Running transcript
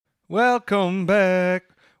Welcome back.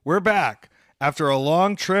 We're back. After a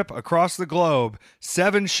long trip across the globe,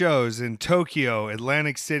 7 shows in Tokyo,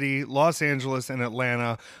 Atlantic City, Los Angeles, and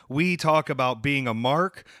Atlanta, we talk about being a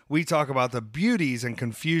mark. We talk about the beauties and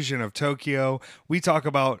confusion of Tokyo. We talk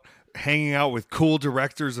about hanging out with cool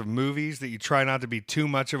directors of movies that you try not to be too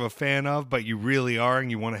much of a fan of, but you really are, and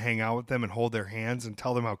you want to hang out with them and hold their hands and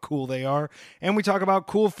tell them how cool they are. And we talk about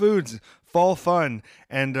cool foods, fall fun,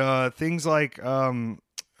 and things like...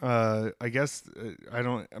 I guess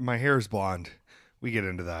my hair is blonde. We get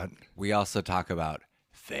into that. We also talk about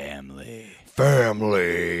family.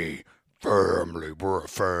 Family. We're a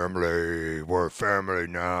family. We're a family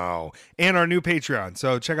now. And our new Patreon.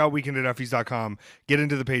 So check out weekend@effies.com. Get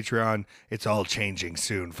into the Patreon. It's all changing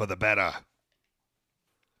soon for the better.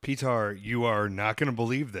 Peter, you are not going to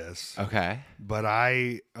believe this. Okay. But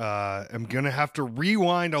I am going to have to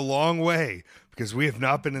rewind a long way because we have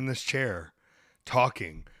not been in this chair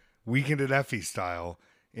talking Weekend at Effie style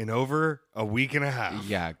in over a week and a half.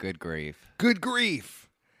 Yeah, good grief. Good grief.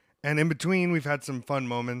 And in between, we've had some fun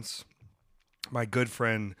moments. My good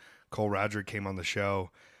friend Cole Roderick came on the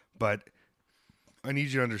show, but I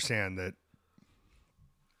need you to understand that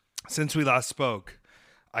since we last spoke,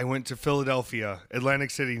 I went to Philadelphia,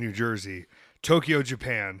 Atlantic City, New Jersey, Tokyo,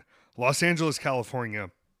 Japan, Los Angeles,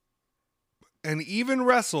 California, and even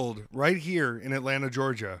wrestled right here in Atlanta,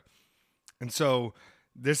 Georgia. And so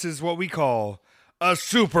this is what we call a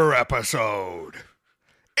super episode.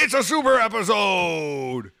 It's a super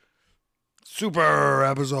episode. Super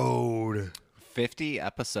episode. 50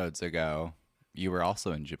 episodes ago, you were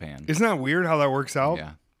also in Japan. Isn't that weird how that works out?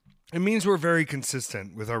 Yeah. It means we're very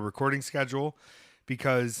consistent with our recording schedule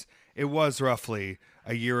because it was roughly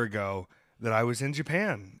a year ago that I was in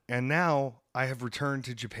Japan. And now I have returned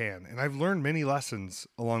to Japan. And I've learned many lessons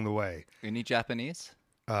along the way. Any Japanese?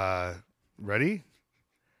 Ready?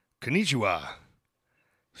 Konnichiwa.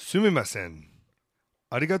 Sumimasen.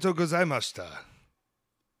 Arigatou gozaimashita.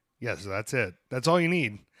 Yes, that's it. That's all you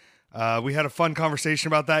need. We had a fun conversation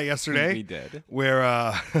about that yesterday. We did. Where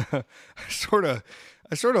I sort of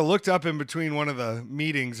looked up in between one of the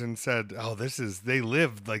meetings and said, "Oh, they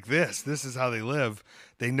live like this. This is how they live.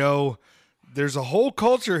 They know there's a whole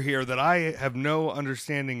culture here that I have no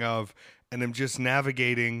understanding of and am just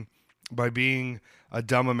navigating by being a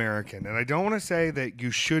dumb American." And I don't want to say that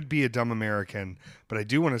you should be a dumb American, but I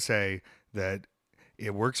do want to say that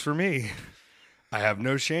it works for me. I have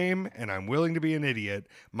no shame, and I'm willing to be an idiot.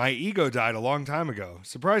 My ego died a long time ago.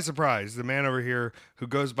 Surprise, surprise. The man over here who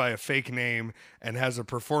goes by a fake name and has a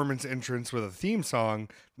performance entrance with a theme song,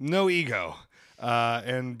 no ego.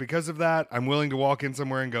 And because of that, I'm willing to walk in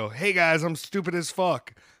somewhere and go, "Hey, guys, I'm stupid as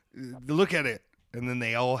fuck. Look at it." And then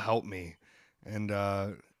they all help me. And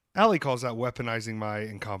Allie calls that weaponizing my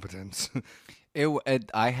incompetence.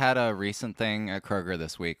 I had a recent thing at Kroger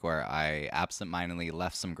this week where I absentmindedly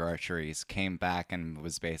left some groceries, came back and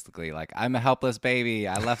was basically like, "I'm a helpless baby.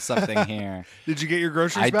 I left something here." Did you get your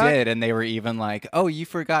groceries back? I did, and they were even like, "Oh, you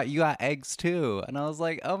forgot you got eggs too." And I was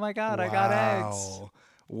like, "Oh my God, I got eggs."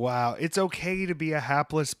 Wow. It's okay to be a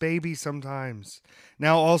hapless baby sometimes.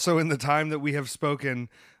 Now, also in the time that we have spoken,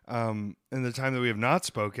 in the time that we have not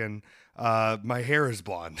spoken, my hair is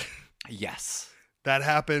blonde. Yes. That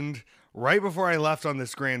happened right before I left on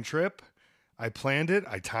this grand trip. I planned it.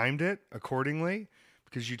 I timed it accordingly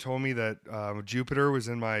because you told me that Jupiter was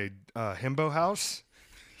in my himbo house.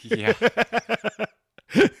 Yeah.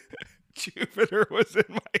 Jupiter was in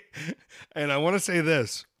my... And I want to say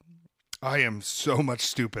this. I am so much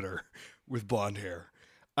stupider with blonde hair.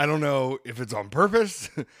 I don't know if it's on purpose.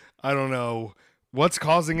 I don't know what's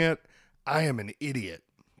causing it. I am an idiot.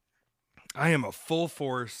 I am a full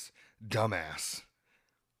force dumbass.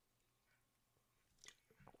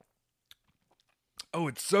 Oh,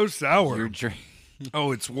 it's so sour.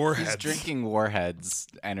 Oh, it's Warheads. He's drinking Warheads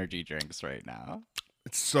energy drinks right now.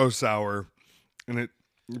 It's so sour, and it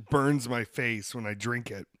burns my face when I drink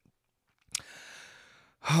it.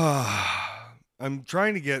 I'm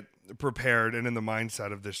trying to get prepared and in the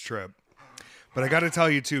mindset of this trip. But I got to tell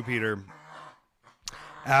you too, Peter,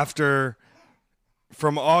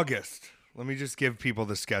 from August, let me just give people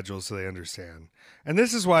the schedule so they understand. And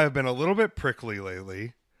this is why I've been a little bit prickly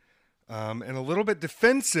lately, and a little bit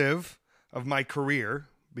defensive of my career,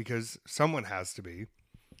 because someone has to be.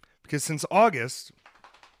 Because since August,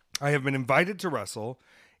 I have been invited to wrestle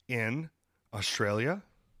in Australia,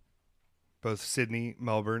 both Sydney,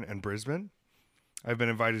 Melbourne, and Brisbane. I've been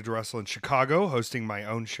invited to wrestle in Chicago, hosting my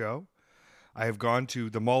own show. I have gone to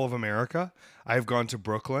the Mall of America. I have gone to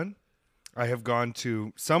Brooklyn. I have gone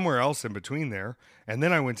to somewhere else in between there. And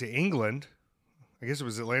then I went to England. I guess it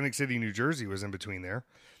was Atlantic City, New Jersey was in between there.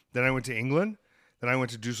 Then I went to England. Then I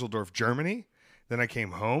went to Dusseldorf, Germany. Then I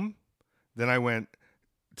came home. Then I went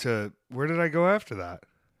to, where did I go after that?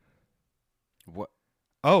 What?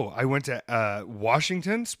 Oh, I went to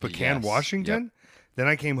Washington, Spokane, Yes. Washington. Yep. Then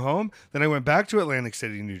I came home. Then I went back to Atlantic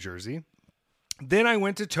City, New Jersey. Then I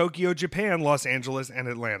went to Tokyo, Japan, Los Angeles, and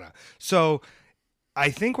Atlanta. So I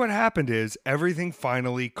think what happened is everything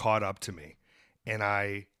finally caught up to me. And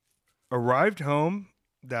I arrived home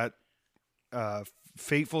that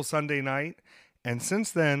fateful Sunday night. And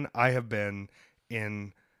since then, I have been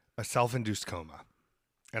in a self-induced coma.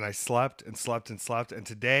 And I slept and slept and slept. And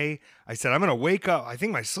today I said, I'm going to wake up. I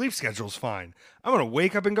think my sleep schedule's fine. I'm going to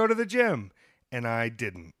wake up and go to the gym. And I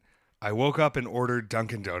didn't. I woke up and ordered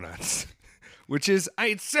Dunkin' Donuts, which is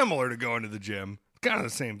it's similar to going to the gym. Kind of the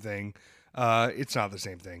same thing. It's not the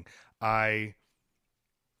same thing. I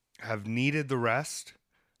have needed the rest.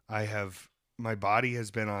 My body has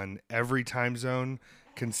been on every time zone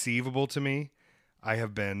conceivable to me. I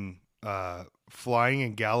have been flying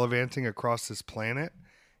and gallivanting across this planet.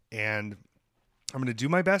 And I'm going to do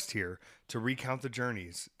my best here to recount the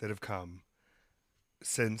journeys that have come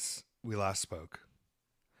since we last spoke.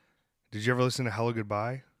 Did you ever listen to Hello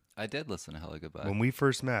Goodbye? I did listen to Hello Goodbye. When we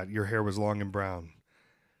first met, your hair was long and brown.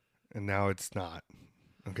 And now it's not.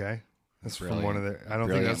 Okay? That's from one of the... I don't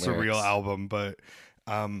think that's the real album, but...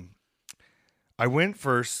 I went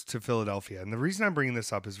first to Philadelphia. And the reason I'm bringing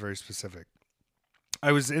this up is very specific.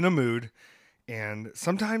 I was in a mood, and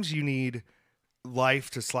sometimes you need life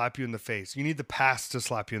to slap you in the face. You need the past to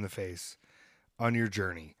slap you in the face on your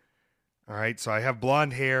journey. All right, so I have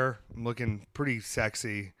blonde hair. I'm looking pretty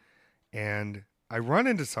sexy, and I run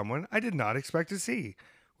into someone I did not expect to see,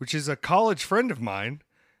 which is a college friend of mine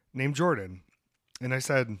named Jordan. And I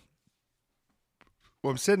said, well,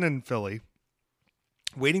 I'm sitting in Philly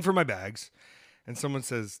waiting for my bags, and someone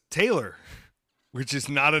says, Taylor, which is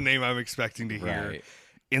not a name I'm expecting to hear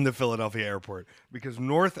in the Philadelphia airport, because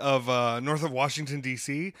north of Washington,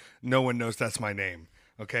 D.C., no one knows that's my name.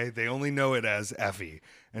 Okay, they only know it as Effie.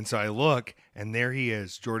 And so I look, and there he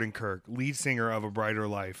is, Jordan Kirk, lead singer of A Brighter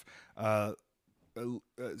Life,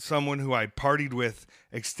 someone who I partied with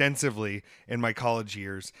extensively in my college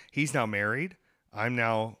years. He's now married. I'm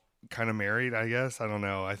now kind of married, I guess. I don't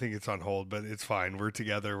know. I think it's on hold, but it's fine. We're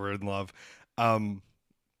together. We're in love.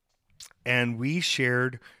 And we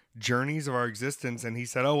shared journeys of our existence, and he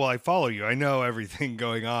said, oh, well, I follow you. I know everything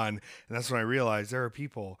going on. And that's when I realized there are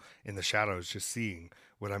people in the shadows just seeing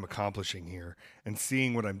what I'm accomplishing here and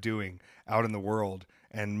seeing what I'm doing out in the world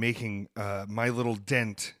and making my little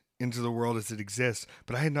dent into the world as it exists.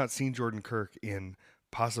 But I had not seen Jordan Kirk in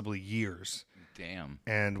possibly years. Damn.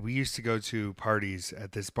 And we used to go to parties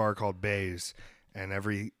at this bar called Bays, and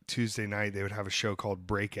every Tuesday night they would have a show called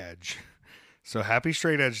Break Edge. So happy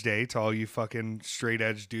straight edge day to all you fucking straight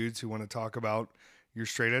edge dudes who want to talk about your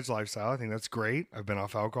straight edge lifestyle. I think that's great. I've been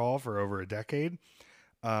off alcohol for over a decade.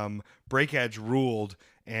 Break Edge ruled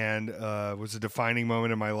and was a defining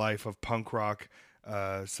moment in my life of punk rock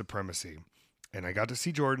supremacy. And I got to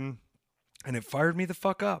see Jordan, and it fired me the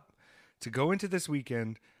fuck up to go into this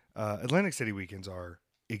weekend. Atlantic City weekends are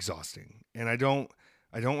exhausting, and I don't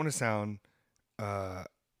want to sound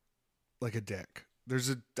like a dick.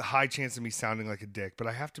 There's a high chance of me sounding like a dick, but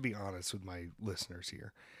I have to be honest with my listeners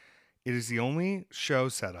here. It is the only show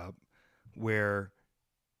set up where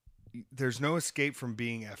there's no escape from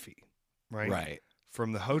being Effie, right? Right.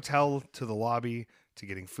 From the hotel to the lobby to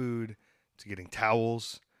getting food to getting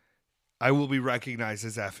towels, I will be recognized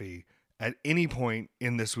as Effie at any point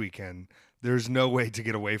in this weekend. There's no way to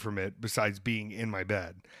get away from it besides being in my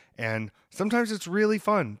bed. And sometimes it's really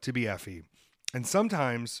fun to be Effie. And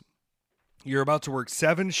sometimes you're about to work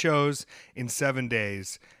 7 shows in 7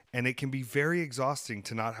 days, and it can be very exhausting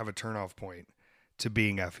to not have a turnoff point to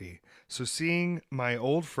being Effie. So seeing my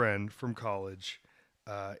old friend from college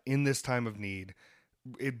in this time of need,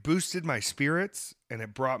 it boosted my spirits, and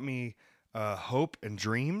it brought me hope and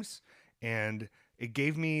dreams, and it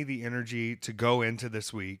gave me the energy to go into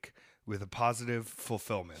this week with a positive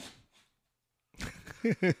fulfillment.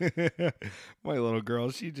 My little girl,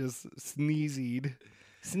 she just sneezed.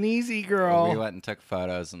 Sneezy girl. We went and took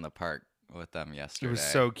photos in the park with them yesterday. It was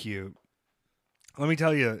so cute. Let me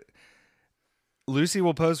tell you, Lucy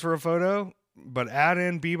will pose for a photo, but add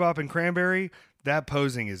in Bebop and Cranberry, that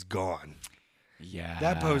posing is gone. Yeah.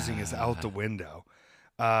 That posing is out the window.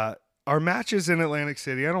 Our matches in Atlantic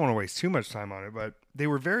City, I don't want to waste too much time on it, but they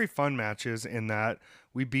were very fun matches in that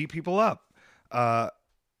we beat people up.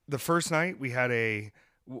 The first night we had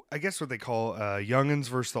I guess what they call young'uns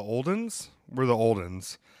versus the old'uns. We're the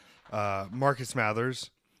old'uns. Marcus Mathers,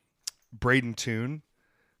 Braden Toon,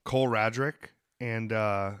 Cole Radrick, and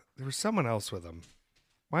there was someone else with him.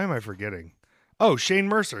 Why am I forgetting? Oh, Shane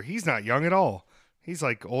Mercer. He's not young at all. He's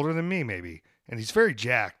like older than me, maybe. And he's very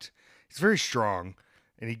jacked. He's very strong.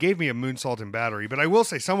 And he gave me a moonsault and battery. But I will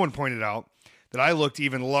say, someone pointed out that I looked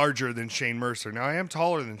even larger than Shane Mercer. Now, I am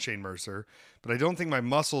taller than Shane Mercer, but I don't think my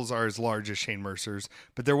muscles are as large as Shane Mercer's.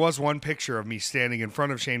 But there was one picture of me standing in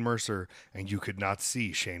front of Shane Mercer, and you could not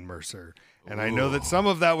see Shane Mercer. And I know that some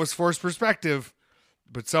of that was forced perspective,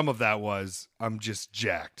 but some of that was I'm just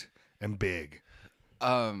jacked and big.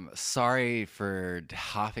 Sorry for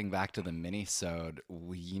hopping back to the mini-sode.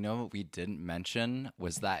 You know what we didn't mention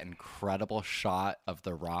was that incredible shot of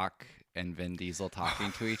The Rock and Vin Diesel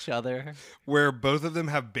talking to each other. Where both of them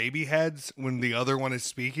have baby heads when the other one is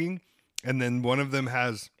speaking, and then one of them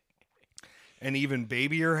has an even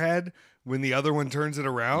babier head when the other one turns it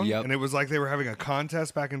around. Yep. And it was like they were having a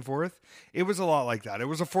contest back and forth. It was a lot like that. It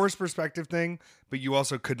was a forced perspective thing, but you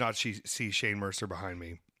also could not see Shane Mercer behind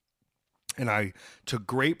me. And I took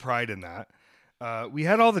great pride in that. We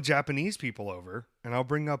had all the Japanese people over, and I'll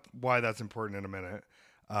bring up why that's important in a minute.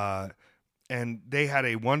 And they had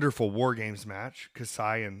a wonderful War Games match,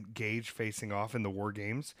 Kasai and Gage facing off in the War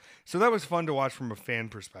Games. So that was fun to watch from a fan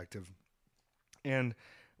perspective. And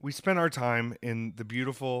we spent our time in the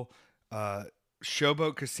beautiful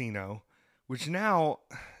Showboat Casino, which now,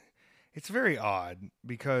 it's very odd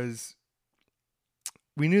because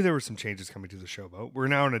we knew there were some changes coming to the Showboat. We're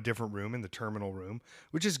now in a different room, in the terminal room,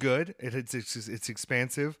 which is good. It's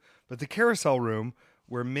expansive. But the carousel room,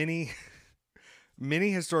 where many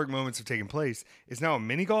historic moments have taken place, is now a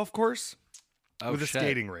mini golf course with a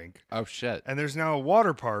skating rink. Oh, shit. And there's now a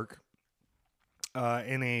water park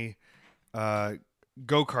in a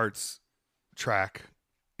go-karts track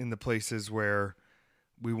in the places where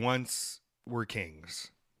we once were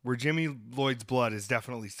kings. Where Jimmy Lloyd's blood is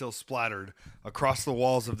definitely still splattered across the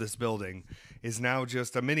walls of this building is now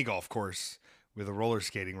just a mini golf course with a roller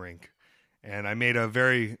skating rink. And I made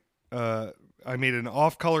an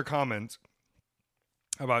off-color comment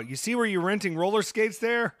about, you see where you're renting roller skates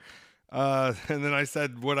there? And then I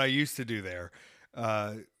said what I used to do there,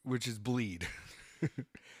 which is bleed.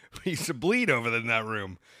 We used to bleed over in that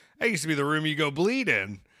room. That used to be the room you go bleed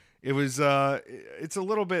in. It was, it's a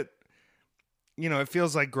little bit, it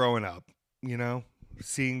feels like growing up,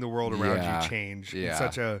 seeing the world around you change in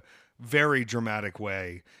such a very dramatic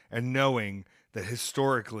way, and knowing that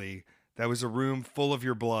historically that was a room full of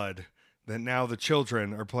your blood that now the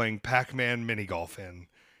children are playing Pac-Man mini golf in.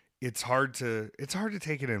 It's hard to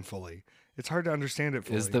take it in fully. It's hard to understand it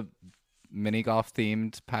fully. Is the mini golf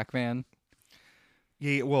themed Pac-Man?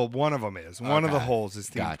 Yeah, well, one of them is. One of the holes is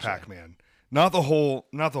themed Pac-Man. Not the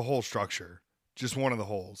whole structure. Just one of the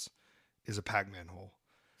holes is a Pac-Man hole.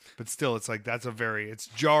 But still, it's like it's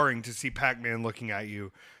jarring to see Pac-Man looking at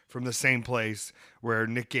you from the same place where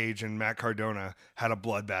Nick Gage and Matt Cardona had a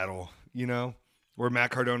blood battle, where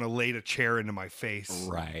Matt Cardona laid a chair into my face.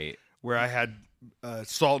 Right. Where I had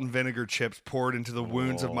salt and vinegar chips poured into the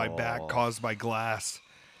wounds of my back caused by glass.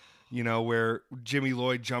 Where Jimmy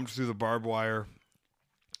Lloyd jumped through the barbed wire.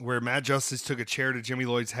 Where Matt Justice took a chair to Jimmy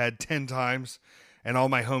Lloyd's head 10 times. And all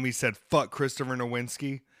my homies said, fuck Christopher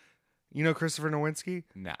Nowinski. You know Christopher Nowinski?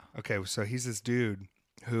 No. Okay, so he's this dude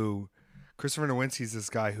who... Christopher Nowinski's this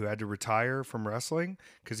guy who had to retire from wrestling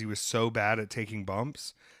because he was so bad at taking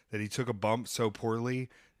bumps that he took a bump so poorly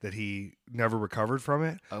that he never recovered from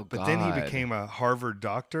it. Oh, but then he became a Harvard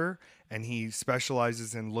doctor, and he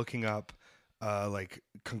specializes in looking up like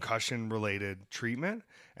concussion-related treatment.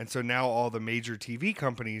 And so now all the major TV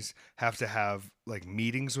companies have to have like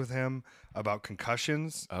meetings with him about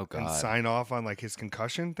concussions and sign off on like his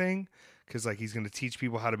concussion thing. Because like he's going to teach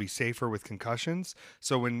people how to be safer with concussions.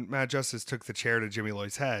 So when Matt Justice took the chair to Jimmy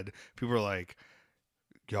Lloyd's head, people were like,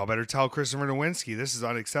 y'all better tell Christopher Nowinski this is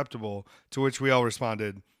unacceptable. To which we all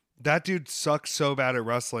responded, that dude sucks so bad at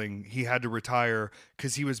wrestling, he had to retire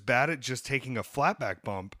because he was bad at just taking a flatback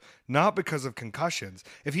bump, not because of concussions.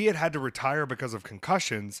 If he had to retire because of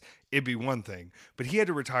concussions, it'd be one thing. But he had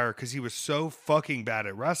to retire because he was so fucking bad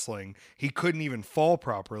at wrestling, he couldn't even fall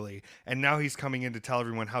properly. And now he's coming in to tell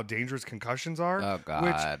everyone how dangerous concussions are. Oh, God.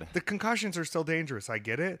 Which, the concussions are still dangerous, I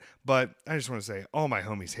get it. But I just want to say, all my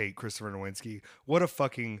homies hate Christopher Nowinski. What a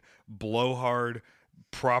fucking blowhard,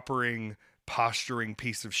 posturing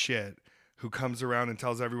piece of shit who comes around and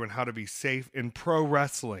tells everyone how to be safe in pro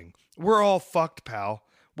wrestling. We're all fucked, pal.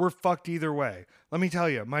 We're fucked either way. Let me tell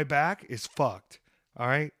you, my back is fucked. All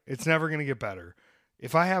right? It's never going to get better.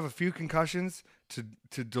 If I have a few concussions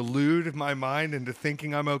to delude my mind into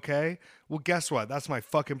thinking I'm okay, well, guess what? That's my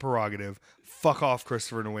fucking prerogative. Fuck off,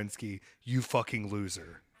 Christopher Nowinski. You fucking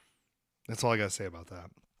loser. That's all I got to say about that.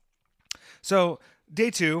 So day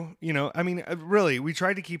 2, I mean, really, we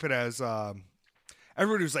tried to keep it as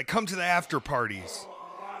everybody was like, come to the after parties.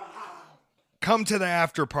 Come to the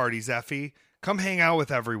after parties, Effie. Come hang out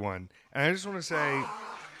with everyone. And I just want to say,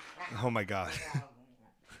 oh my God.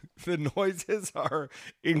 The noises are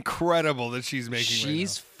incredible that she's making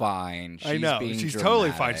She's right now. fine. I know. Being She's dramatic.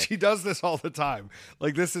 totally fine. She does this all the time.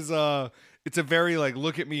 Like, this is it's a very, like,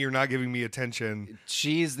 look at me, you're not giving me attention.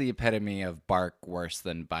 She's the epitome of bark worse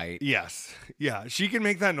than bite. Yes. Yeah. She can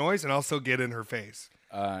make that noise and I'll still get in her face.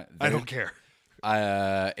 I don't care.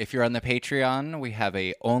 If you're on the Patreon, we have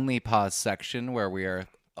a only pause section where we are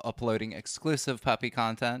uploading exclusive puppy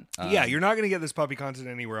content. Yeah, you're not going to get this puppy content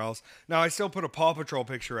anywhere else. Now, I still put a Paw Patrol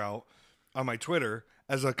picture out on my Twitter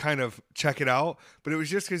as a kind of check it out, but it was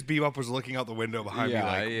just because Bebop was looking out the window behind me,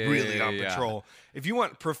 like really on patrol. If you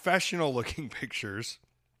want professional looking pictures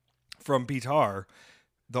from Pitar,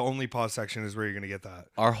 the only pause section is where you're going to get that.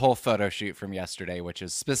 Our whole photo shoot from yesterday, which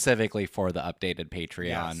is specifically for the updated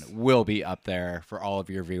Patreon, will be up there for all of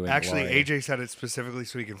your viewing. Actually, glory. AJ said it specifically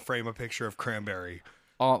so he can frame a picture of Cranberry.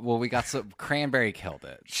 Oh, well, we got some. Cranberry killed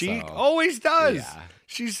it. She so. always does. Yeah.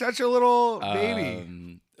 She's such a little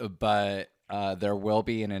baby. But there will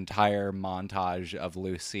be an entire montage of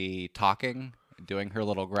Lucy talking, doing her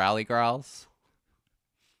little growly growls.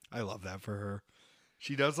 I love that for her.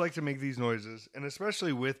 She does like to make these noises, and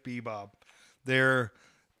especially with Bebop, they're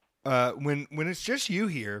when it's just you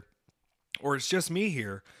here, or it's just me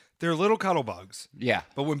here, they're little cuddle bugs. Yeah.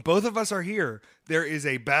 But when both of us are here, there is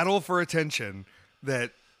a battle for attention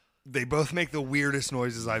that they both make the weirdest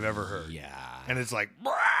noises I've ever heard. Yeah. And it's like,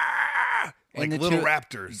 like And the little two-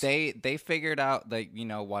 raptors. They figured out that,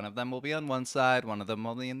 one of them will be on one side, one of them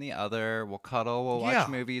will be in the other. We'll cuddle, we'll watch Yeah.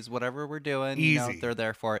 movies, whatever we're doing. Easy. They're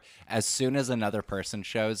there for it. As soon as another person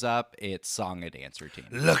shows up, it's song and dance routine.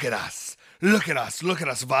 Look at us. Look at us. Look at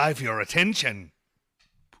us vie for your attention.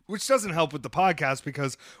 Which doesn't help with the podcast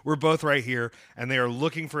because we're both right here and they are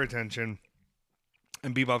looking for attention.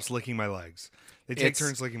 And Bebop's licking my legs. They take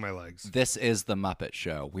turns licking my legs. This is the Muppet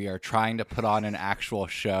Show. We are trying to put on an actual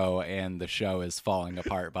show, and the show is falling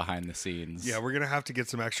apart behind the scenes. Yeah, we're going to have to get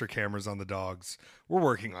some extra cameras on the dogs. We're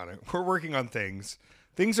working on it. We're working on things.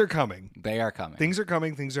 Things are coming. They are coming. Things are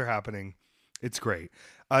coming. Things are happening. It's great.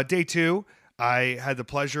 Day 2, I had the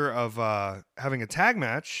pleasure of having a tag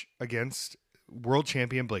match against world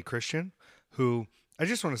champion Blake Christian, who I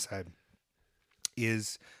just want to say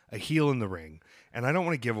is a heel in the ring. And I don't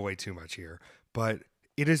want to give away too much here, but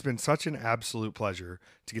it has been such an absolute pleasure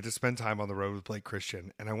to get to spend time on the road with Blake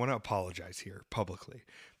Christian. And I want to apologize here publicly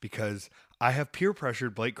because I have peer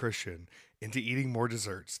pressured Blake Christian into eating more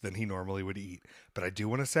desserts than he normally would eat. But I do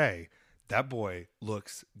want to say that boy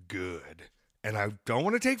looks good. And I don't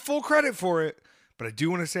want to take full credit for it, but I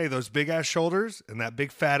do want to say those big ass shoulders and that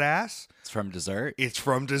big fat ass. It's from dessert. It's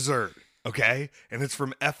from dessert. Okay. And it's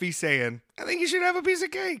from Effie saying, I think you should have a piece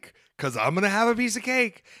of cake. Because I'm going to have a piece of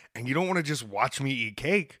cake. And you don't want to just watch me eat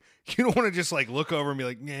cake. You don't want to just like look over and be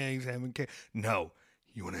like, yeah, he's having cake. No,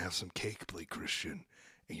 you want to have some cake, Blake Christian.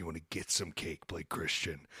 And you want to get some cake, Blake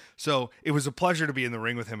Christian. So it was a pleasure to be in the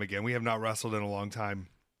ring with him again. We have not wrestled in a long time.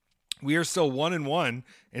 We are still 1-1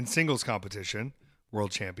 in singles competition. World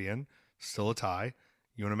champion. Still a tie.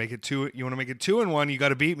 You want to make it 2-1, you got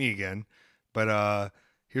to beat me again. But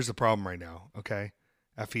here's the problem right now, okay?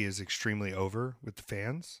 Effie is extremely over with the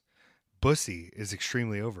fans. Bussy is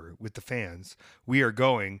extremely over with the fans. We are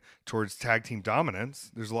going towards tag team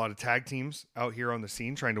dominance. There's a lot of tag teams out here on the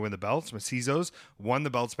scene trying to win the belts. Macizos won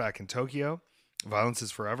the belts back in Tokyo. Violence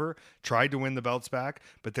is Forever tried to win the belts back,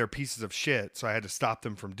 but they're pieces of shit, so I had to stop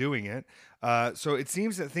them from doing it. So it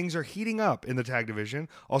seems that things are heating up in the tag division.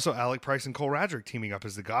 Also, Alec Price and Cole Radrick teaming up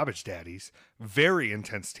as the Garbage Daddies. Very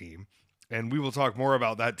intense team. And we will talk more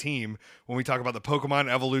about that team when we talk about the Pokemon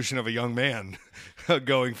evolution of a young man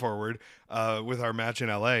going forward with our match in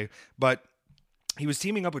LA. But he was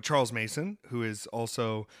teaming up with Charles Mason, who is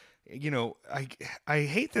also, I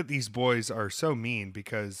hate that these boys are so mean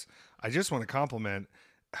because I just want to compliment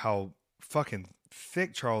how fucking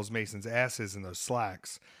thick Charles Mason's ass is in those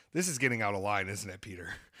slacks. This is getting out of line, isn't it,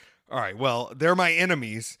 Peter? All right, well, they're my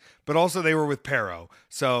enemies, but also they were with Pero.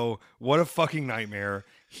 So what a fucking nightmare.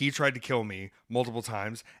 He tried to kill me multiple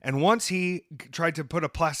times. And once he tried to put a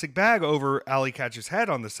plastic bag over Ali Catch's head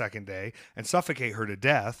on the second day and suffocate her to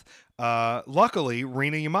death, luckily,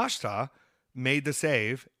 Rina Yamashita made the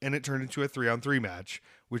save, and it turned into a 3-on-3 match,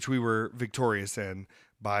 which we were victorious in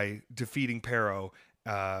by defeating Pero.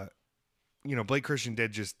 Blake Christian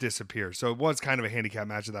did just disappear. So it was kind of a handicap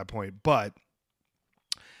match at that point, but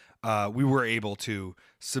we were able to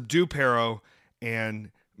subdue Pero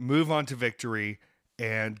and move on to victory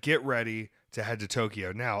and get ready to head to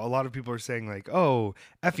Tokyo. Now, a lot of people are saying like, "Oh,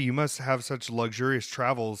 Effie, you must have such luxurious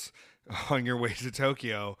travels on your way to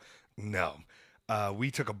Tokyo." No, we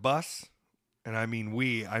took a bus, and I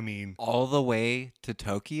mean All the way to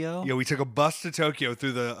Tokyo? yeah, we took a bus to Tokyo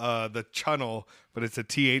through the channel, but it's a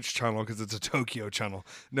TH channel because it's a Tokyo channel.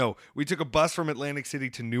 No, we took a bus from Atlantic City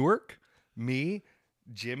to Newark. Me,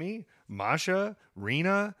 Jimmy, Masha,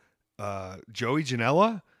 Rena, Joey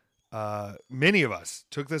Janela, many of us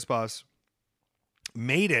took this bus,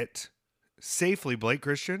 made it safely, Blake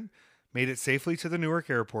Christian, made it safely to the Newark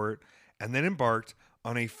airport, and then embarked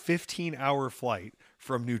on a 15-hour flight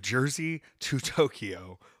from New Jersey to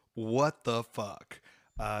Tokyo. What the fuck?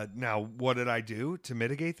 Now, what did I do to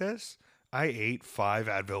mitigate this? I ate 5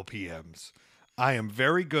 Advil PMs. I am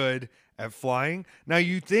very good at flying. Now,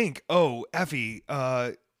 you think, oh, Effie,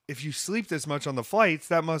 if you sleep this much on the flights,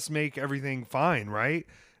 that must make everything fine, right?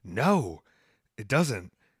 No, it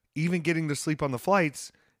doesn't. Even getting to sleep on the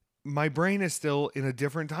flights, my brain is still in a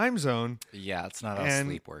different time zone. Yeah, it's not how And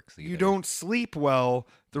sleep works either. you don't sleep well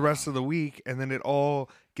the rest of the week, and then it all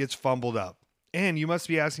gets fumbled up. And you must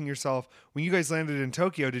be asking yourself, when you guys landed in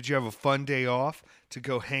Tokyo, did you have a fun day off to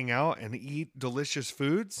go hang out and eat delicious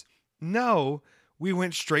foods? No, we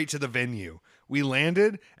went straight to the venue. We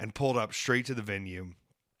landed and pulled up straight to the venue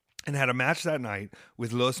and had a match that night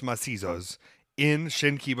with Los Macizos in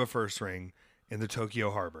Shinkiba First Ring in the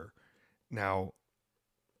Tokyo Harbor. Now,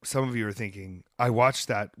 some of you are thinking, I watched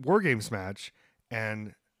that War Games match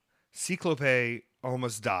and Cyclope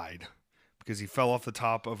almost died because he fell off the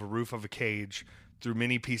top of a roof of a cage through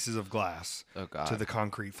many pieces of glass to the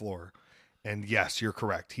concrete floor. And yes, you're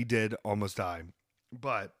correct. He did almost die.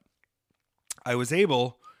 But I was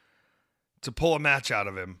able to pull a match out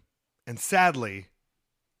of him. And sadly,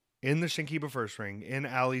 in the Shinkiba First Ring, in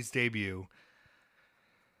Ali's debut,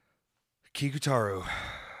 Kikutaru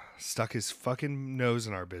stuck his fucking nose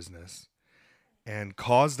in our business and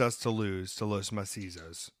caused us to lose to Los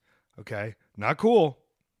Macizos. Okay? Not cool.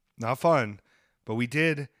 Not fun. But we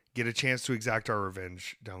did get a chance to exact our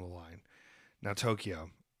revenge down the line. Now,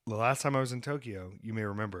 Tokyo. The last time I was in Tokyo, you may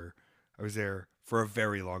remember, I was there for a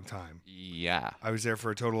very long time. Yeah. I was there for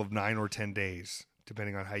a total of 9 or 10 days,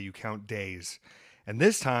 depending on how you count days. And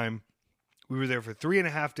this time, we were there for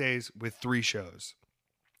 3.5 days with 3 shows.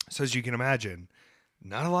 So as you can imagine,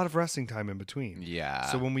 not a lot of resting time in between. Yeah.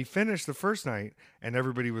 So when we finished the first night and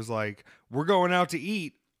everybody was like, we're going out to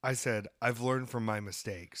eat, I said, I've learned from my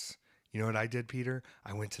mistakes. You know what I did, Peter?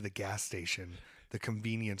 I went to the gas station, the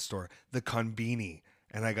convenience store, the konbini,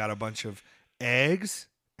 and I got a bunch of eggs,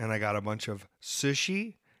 and I got a bunch of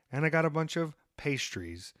sushi, and I got a bunch of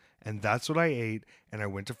pastries. And that's what I ate, and I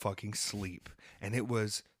went to fucking sleep. And it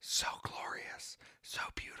was so glorious, so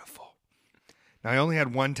beautiful. Now, I only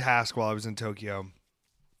had one task while I was in Tokyo,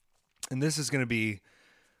 and this is going to be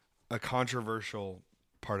a controversial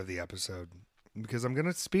part of the episode because I'm going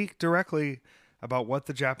to speak directly about what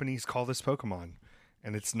the Japanese call this Pokemon,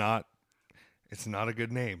 and it's not a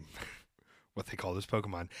good name, what they call this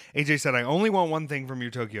Pokemon. AJ said, I only want one thing from your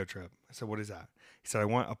Tokyo trip. I said, what is that? He said, I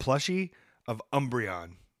want a plushie of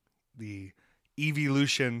Umbreon, the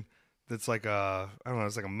evolution that's like a, I don't know,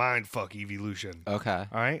 it's like a mindfuck evolution. Okay.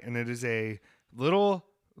 All right, and it is a little,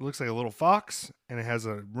 it looks like a little fox, and it has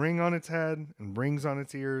a ring on its head and rings on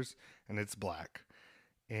its ears, and it's black.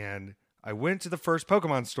 And I went to the first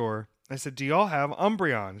Pokemon store. I said, do y'all have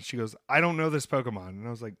Umbreon? She goes, I don't know this Pokemon. And I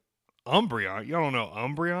was like, Umbreon? You don't know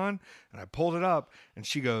Umbreon? And I pulled it up, and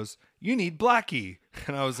she goes, you need Blackie.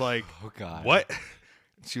 And I was like, Oh, God. what?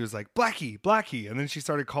 She was like, Blackie. And then she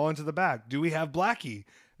started calling to the back, do we have Blackie?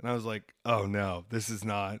 And I was like, oh, no, this is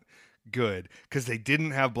not good, because they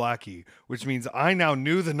didn't have Blackie, which means I now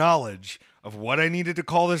knew the knowledge of what I needed to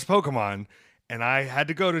call this Pokemon, and I had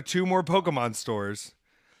to go to 2 more Pokemon stores,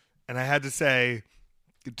 and I had to say,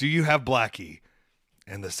 do you have Blackie?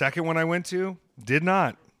 And the second one I went to did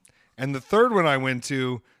not. And the third one I went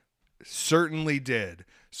to certainly did.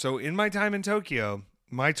 So in my time in Tokyo,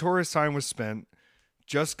 my tourist time was spent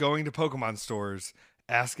just going to Pokemon stores,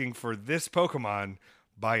 asking for this Pokemon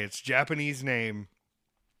by its Japanese name.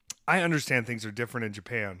 I understand things are different in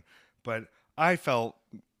Japan, but I felt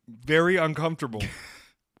very uncomfortable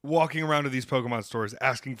walking around to these Pokemon stores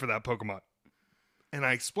asking for that Pokemon. And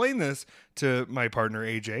I explained this to my partner,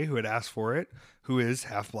 AJ, who had asked for it, who is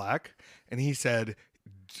half black. And he said,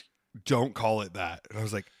 don't call it that. And I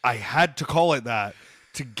was like, I had to call it that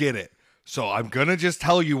to get it. So I'm going to just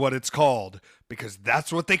tell you what it's called, because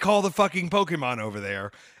that's what they call the fucking Pokemon over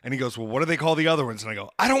there. And he goes, well, what do they call the other ones? And I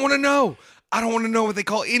go, I don't want to know. I don't want to know what they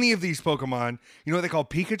call any of these Pokemon. You know what they call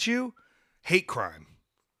Pikachu? Hate crime.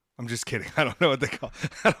 I'm just kidding. I don't know what they call.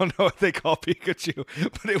 I don't know what they call Pikachu,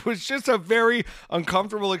 but it was just a very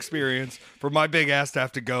uncomfortable experience for my big ass to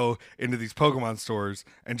have to go into these Pokemon stores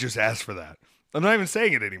and just ask for that. I'm not even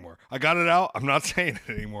saying it anymore. I got it out. I'm not saying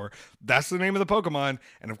it anymore. That's the name of the Pokemon,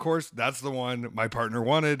 and of course, that's the one my partner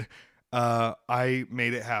wanted. I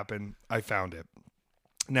made it happen. I found it.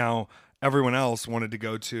 Now, everyone else wanted to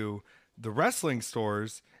go to the wrestling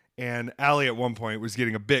stores, and Allie at one point was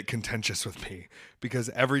getting a bit contentious with me because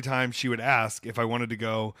every time she would ask if I wanted to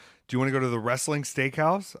go, do you want to go to the wrestling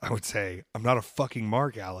steakhouse? I would say, I'm not a fucking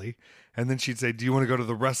mark, Allie. And then she'd say, do you want to go to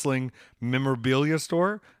the wrestling memorabilia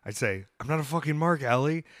store? I'd say, I'm not a fucking mark,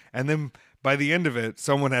 Allie. And then by the end of it,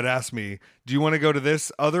 someone had asked me, do you want to go to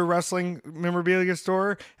this other wrestling memorabilia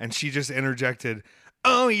store? And she just interjected,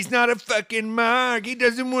 oh, he's not a fucking mark. He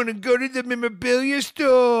doesn't want to go to the memorabilia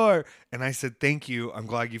store. And I said, thank you. I'm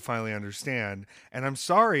glad you finally understand. And I'm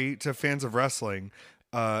sorry to fans of wrestling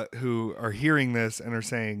who are hearing this and are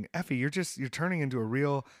saying, Effie, you're turning into a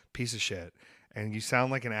real piece of shit. And you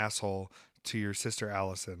sound like an asshole to your sister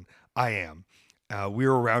Allison. I am.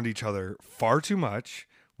 We're around each other far too much.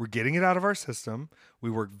 We're getting it out of our system. We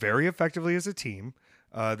work very effectively as a team.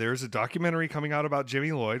 There's a documentary coming out about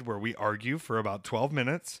Jimmy Lloyd where we argue for about 12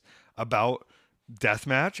 minutes about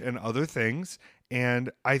deathmatch and other things. And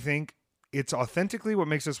I think it's authentically what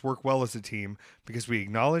makes us work well as a team because we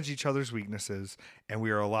acknowledge each other's weaknesses and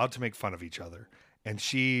we are allowed to make fun of each other. And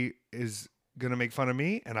she is going to make fun of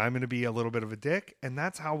me and I'm going to be a little bit of a dick. And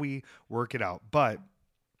that's how we work it out. But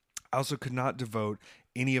I also could not devote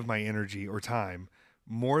any of my energy or time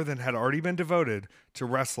more than had already been devoted to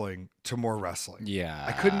wrestling to more wrestling. Yeah.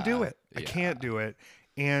 I couldn't do it. I can't do it.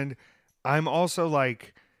 And I'm also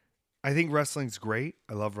like, I think wrestling's great.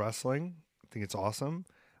 I love wrestling. I think it's awesome.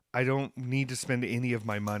 I don't need to spend any of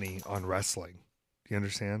my money on wrestling. Do you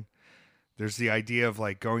understand? There's the idea of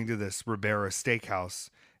like going to this Ribera steakhouse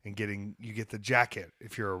and you get the jacket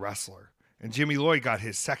if you're a wrestler. And Jimmy Lloyd got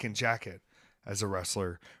his second jacket as a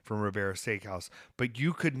wrestler from Ribera Steakhouse. But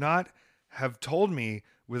you could not have told me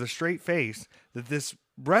with a straight face that this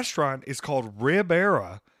restaurant is called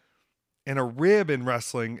Ribera, and a rib in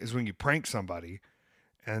wrestling is when you prank somebody,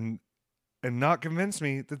 and not convince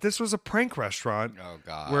me that this was a prank restaurant. Oh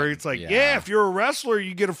God! Where it's like, yeah, if you're a wrestler,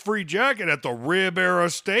 you get a free jacket at the Ribera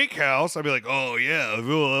Steakhouse. I'd be like, oh yeah,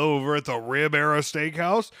 over at the Ribera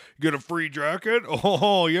Steakhouse, you get a free jacket.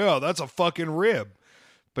 Oh yeah, that's a fucking rib.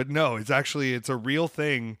 But no, it's a real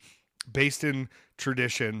thing based in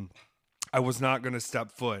tradition. I was not going to step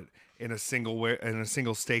foot in a single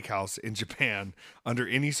steakhouse in Japan under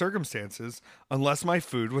any circumstances unless my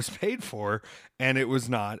food was paid for, and it was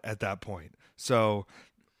not at that point. So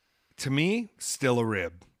to me, still a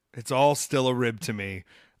rib. It's all still a rib to me.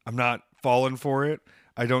 I'm not falling for it.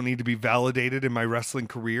 I don't need to be validated in my wrestling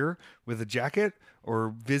career with a jacket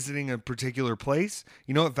or visiting a particular place.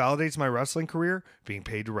 You know what validates my wrestling career? Being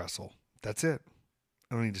paid to wrestle. That's it.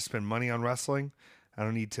 I don't need to spend money on wrestling. I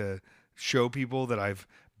don't need to show people that I've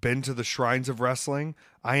been to the shrines of wrestling.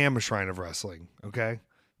 I am a shrine of wrestling, okay?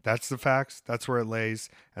 That's the facts. That's where it lays,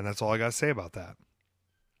 and that's all I got to say about that.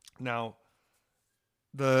 Now,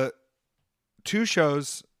 the two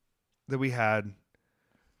shows that we had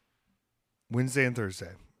Wednesday and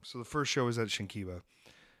Thursday. So the first show was at Shinkiba.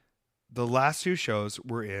 The last two shows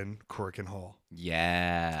were in Korakuen Hall.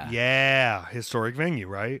 Yeah. Yeah, historic venue,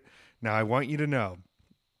 right? Now, I want you to know,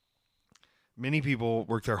 many people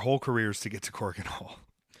work their whole careers to get to Korakuen Hall.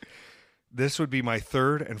 This would be my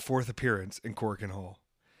third and fourth appearance in Korakuen Hall.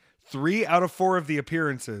 3 out of 4 of the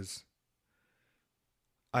appearances,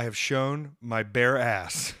 I have shown my bare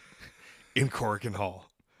ass in Korakuen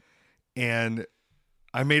Hall. And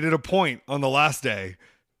I made it a point on the last day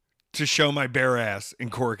to show my bare ass in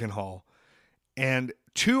Korakuen Hall. And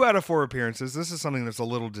 2 out of 4 appearances, this is something that's a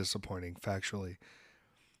little disappointing, factually.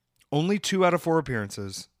 Only 2 out of 4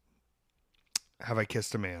 appearances have I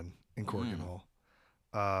kissed a man in Korakuen Hall.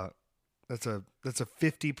 That's a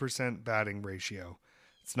 50% batting ratio.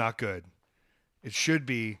 It's not good. It should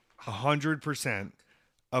be 100%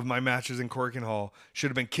 of my matches in Korakuen Hall should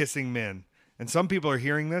have been kissing men. And some people are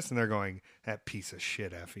hearing this and they're going, that piece of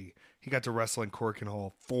shit, Effie. He got to wrestle in Korakuen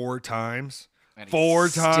Hall 4 times. And 4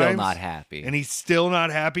 he's times. Still not happy. And he's still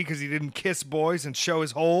not happy because he didn't kiss boys and show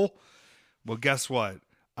his hole. Well, guess what?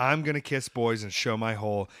 I'm going to kiss boys and show my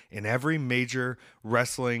hole in every major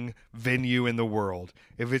wrestling venue in the world.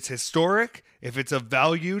 If it's historic, if it's of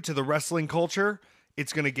value to the wrestling culture,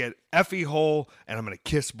 it's going to get Effie hole, and I'm going to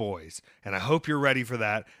kiss boys. And I hope you're ready for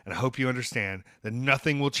that, and I hope you understand that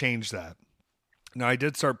nothing will change that. Now, I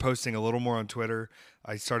did start posting a little more on Twitter.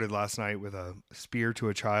 I started last night with a spear to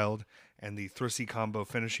a child, and the Thrusy combo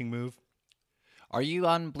finishing move. Are you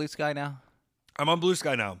on Blue Sky now? I'm on Blue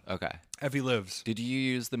Sky now. Okay. Effie lives. Did you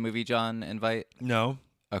use the Movie John invite? No.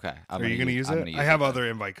 Okay. Are you going to use it? I have other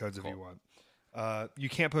invite codes if you want. You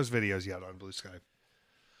can't post videos yet on Blue Sky.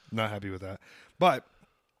 Not happy with that. But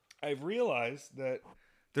I've realized that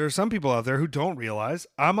there are some people out there who don't realize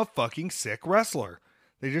I'm a fucking sick wrestler.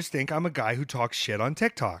 They just think I'm a guy who talks shit on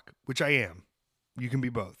TikTok, which I am. You can be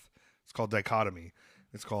both. It's called dichotomy.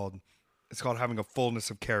 It's called having a fullness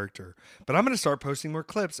of character. But I'm going to start posting more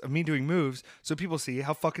clips of me doing moves so people see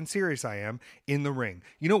how fucking serious I am in the ring.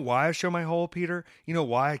 You know why I show my hole, Peter? You know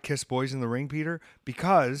why I kiss boys in the ring, Peter?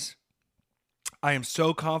 Because I am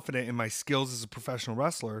so confident in my skills as a professional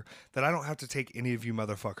wrestler that I don't have to take any of you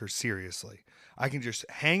motherfuckers seriously. I can just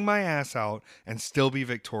hang my ass out and still be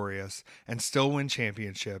victorious and still win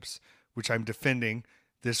championships, which I'm defending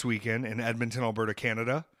this weekend in Edmonton, Alberta,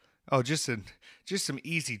 Canada. Oh, just some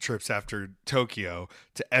easy trips after Tokyo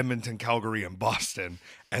to Edmonton, Calgary, and Boston,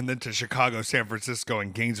 and then to Chicago, San Francisco,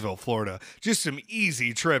 and Gainesville, Florida. Just some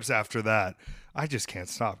easy trips after that. I just can't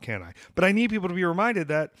stop, can I? But I need people to be reminded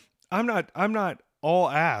that I'm not all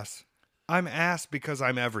ass. I'm ass because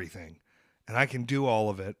I'm everything, and I can do all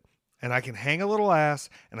of it, and I can hang a little ass,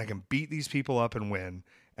 and I can beat these people up and win,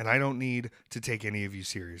 and I don't need to take any of you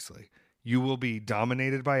seriously. You will be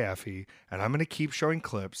dominated by Effie, and I'm going to keep showing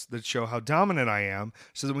clips that show how dominant I am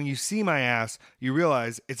so that when you see my ass, you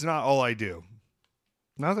realize it's not all I do.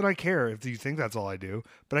 Not that I care if you think that's all I do,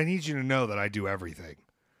 but I need you to know that I do everything.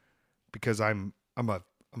 Because I'm a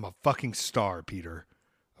fucking star, Peter.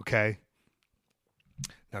 Okay?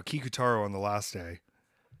 Now, Kikutaro on the last day,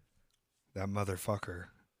 that motherfucker,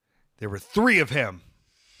 there were 3 of him.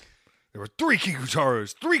 There were 3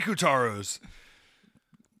 Kikutaros, 3 Kutaros.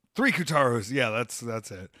 3 Kutaros. Yeah,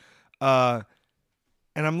 that's it. And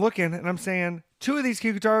I'm looking and I'm saying 2 of these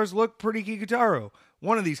Kikutaros look pretty Kikutaro.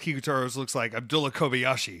 One of these Kikutaros looks like Abdullah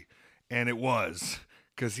Kobayashi. And it was,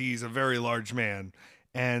 because he's a very large man.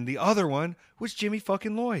 And the other one was Jimmy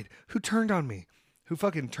fucking Lloyd, who turned on me. Who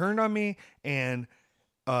fucking turned on me and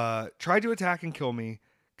tried to attack and kill me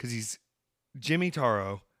because he's Jimmy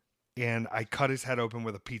Taro. And I cut his head open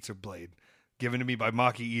with a pizza blade. Given to me by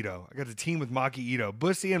Maki Ito. I got to team with Maki Ito.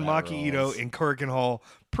 Bussy and Maki Ito in Kurikan Hall.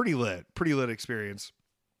 Pretty lit experience.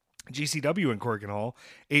 GCW in Kurikan Hall.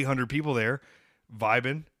 800 people there.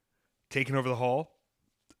 Vibing. Taking over the hall.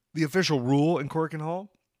 The official rule in Kurikan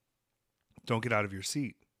Hall. Don't get out of your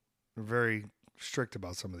seat. They're very strict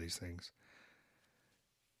about some of these things.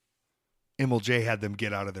 MLJ had them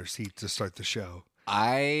get out of their seat to start the show.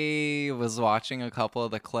 I was watching a couple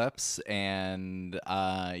of the clips, and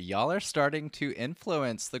y'all are starting to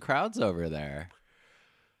influence the crowds over there.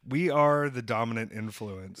 We are the dominant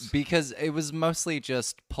influence. Because it was mostly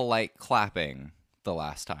just polite clapping the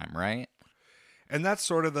last time, right? And that's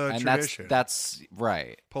sort of the tradition. That's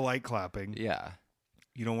right. Polite clapping. Yeah.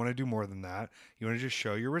 You don't want to do more than that. You want to just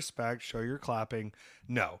show your respect, show your clapping.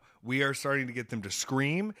 No, we are starting to get them to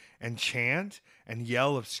scream and chant and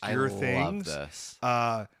yell obscure things. I love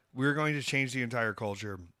this. We're going to change the entire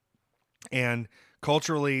culture. And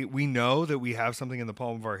culturally, we know that we have something in the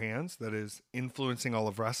palm of our hands that is influencing all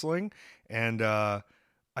of wrestling. And I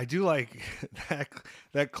do like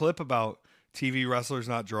that clip about TV wrestlers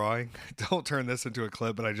not drawing. Don't turn this into a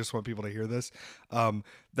clip, but I just want people to hear this.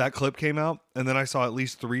 That clip came out, and then I saw at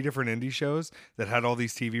least 3 different indie shows that had all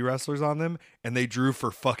these TV wrestlers on them, and they drew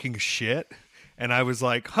for fucking shit. And I was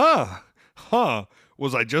like,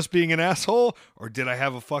 was I just being an asshole, or did I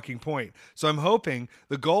have a fucking point? So I'm hoping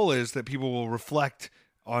the goal is that people will reflect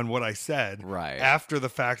on what I said after the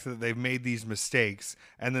fact that they've made these mistakes,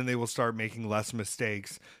 and then they will start making less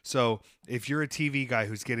mistakes. So if you're a TV guy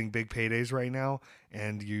who's getting big paydays right now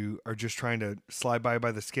and you are just trying to slide by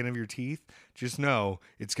the skin of your teeth, just know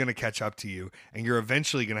it's going to catch up to you, and you're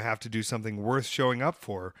eventually going to have to do something worth showing up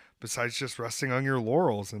for besides just resting on your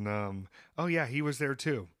laurels. And oh yeah, he was there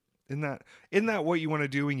too. Isn't that what you want to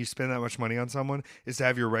do when you spend that much money on someone, is to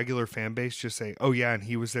have your regular fan base just say, oh yeah, and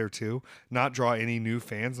he was there too, not draw any new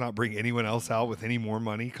fans, not bring anyone else out with any more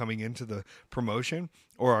money coming into the promotion?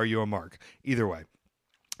 Or are you a mark? Either way.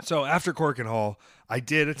 So after Corkin Hall, I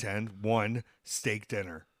did attend one steak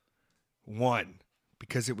dinner. One.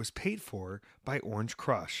 Because it was paid for by Orange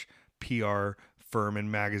Crush, PR firm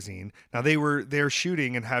and magazine. Now they're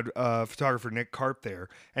shooting and had photographer Nick Karp there.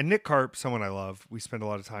 And Nick Karp, someone I love, we spend a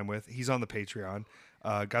lot of time with. He's on the Patreon.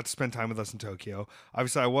 Got to spend time with us in Tokyo.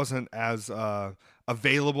 Obviously, I wasn't as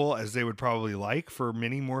available as they would probably like for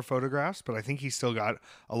many more photographs, but I think he's still got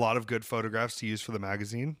a lot of good photographs to use for the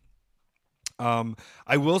magazine.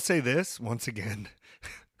 I will say this once again.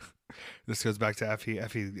 This goes back to Effie.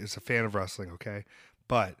 Effie is a fan of wrestling, okay?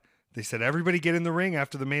 But they said, everybody get in the ring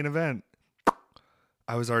after the main event.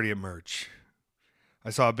 I was already at merch. I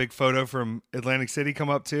saw a big photo from Atlantic City come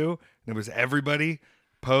up too, and it was everybody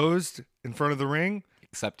posed in front of the ring.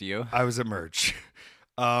 Except you. I was at merch.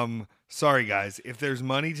 Sorry, guys. If there's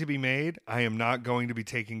money to be made, I am not going to be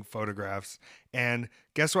taking photographs. And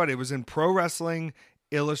guess what? It was in Pro Wrestling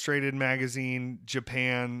Illustrated Magazine,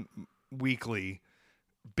 Japan Weekly.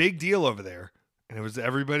 Big deal over there. And it was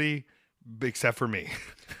everybody except for me.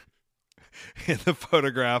 In the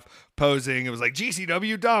photograph posing, it was like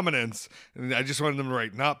GCW dominance. And I just wanted them to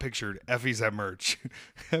write, not pictured. Effie's at merch.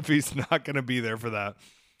 Effie's not going to be there for that.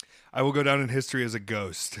 I will go down in history as a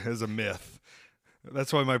ghost, as a myth.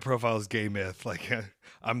 That's why my profile is gay myth. Like,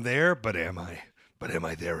 I'm there, but am I? But am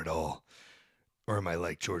I there at all? Or am I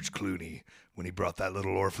like George Clooney when he brought that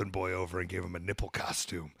little orphan boy over and gave him a nipple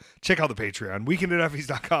costume? Check out the Patreon,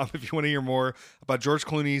 weekend@effies.com, if you want to hear more about George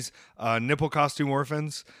Clooney's nipple costume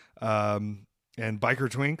orphans and biker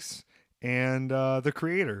twinks and The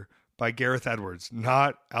Creator by Gareth Edwards,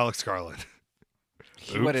 not Alex Garland.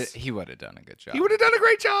 He would have done a good job. He would have done a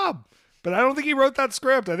great job. But I don't think he wrote that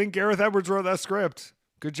script. I think Gareth Edwards wrote that script.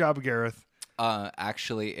 Good job, Gareth.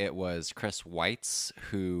 Actually, it was Chris Weitz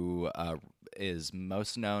who is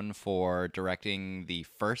most known for directing the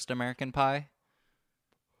first American Pie.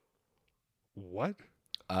 What?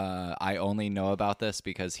 I only know about this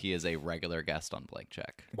because he is a regular guest on Blank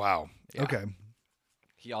Check. Wow. Yeah. Okay.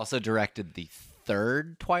 He also directed the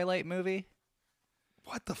third Twilight movie.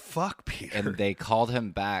 What the fuck, Peter? And they called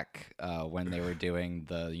him back when they were doing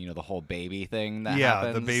the whole baby thing that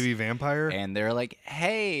happens. The baby vampire. And they're like,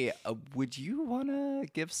 "Hey, would you want to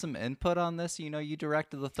give some input on this? You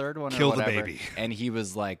directed the third one Kill or whatever." the baby. And he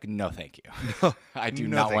was like, "No, thank you. No, I do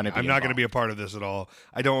not want to be I'm not going to involved." be a part of this at all.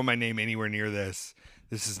 I don't want my name anywhere near this.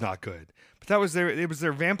 This is not good. But that was it was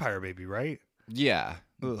their vampire baby, right? Yeah.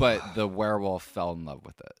 Ugh. But the werewolf fell in love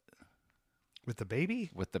with it. With the baby?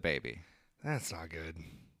 With the baby. That's not good.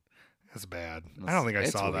 That's bad. I don't think I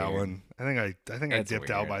saw that one. I think I dipped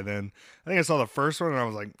out by then. I think I saw the first one and I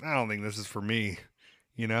was like, I don't think this is for me.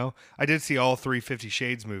 I did see all 3 50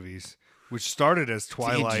 Shades movies, which started as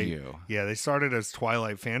Twilight. Did you? Yeah, they started as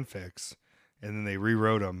Twilight fanfics, and then they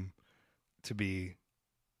rewrote them to be.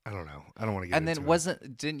 I don't know. I don't want to get. And into then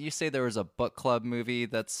it. didn't you say there was a book club movie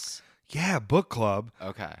that's? Yeah, Book Club.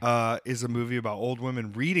 Okay. Is a movie about old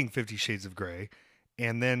women reading 50 Shades of Grey,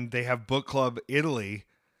 and then they have Book Club Italy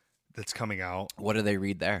that's coming out. What do they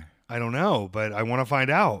read there? I don't know, but I want to find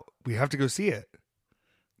out. We have to go see it.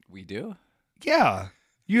 We do? Yeah.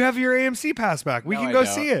 You have your AMC pass back. We No, can I go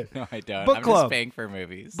don't. see it. No, I don't. Book I'm Club. just paying for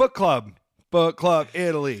movies. Book Club. Book Club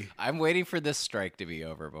Italy. I'm waiting for this strike to be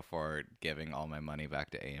over before giving all my money back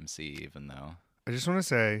to AMC, even though. I just want to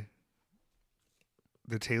say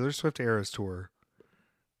the Taylor Swift Eras Tour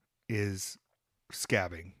is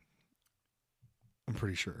scabbing. I'm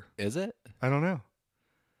pretty sure. Is it? I don't know.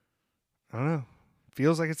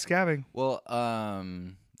 Feels like it's scabbing. Well,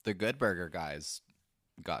 the Good Burger guys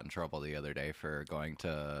got in trouble the other day for going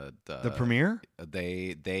to The premiere?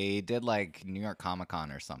 They did like New York Comic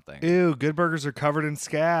Con or something. Ew, Good Burgers are covered in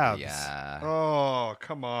scabs. Yeah. Oh,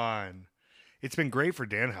 come on. It's been great for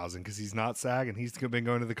Danhausen because he's not SAG and he's been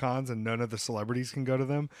going to the cons and none of the celebrities can go to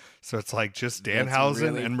them. So it's like just Danhausen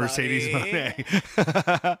really and Mercedes funny.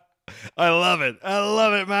 Moné. I love it.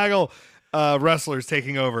 Maggle. Wrestlers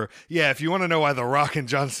taking over. Yeah, if you want to know why The Rock and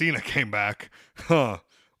John Cena came back,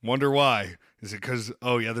 wonder why. Is it because,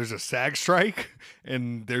 there's a SAG strike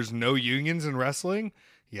and there's no unions in wrestling?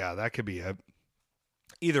 Yeah, that could be it.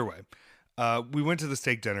 Either way. We went to the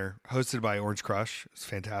steak dinner hosted by Orange Crush. It's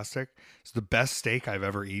fantastic. It's the best steak I've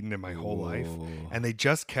ever eaten in my whole life. And they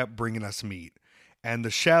just kept bringing us meat. And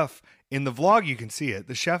the chef, in the vlog, you can see it.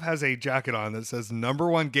 The chef has a jacket on that says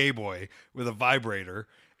 #1 gay boy with a vibrator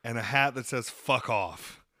and a hat that says fuck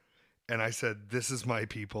off. And I said, this is my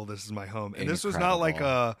people. This is my home. And this was not like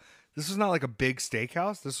a big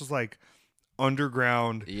steakhouse. This was like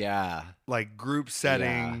underground, like group setting,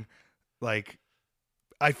 Yeah. like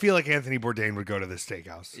I feel like Anthony Bourdain would go to this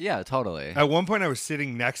steakhouse. Yeah, totally. At one point, I was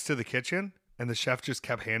sitting next to the kitchen, and the chef just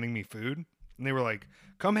kept handing me food. And they were like,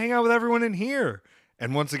 come hang out with everyone in here.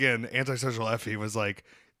 And once again, Antisocial Effie was like,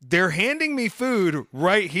 they're handing me food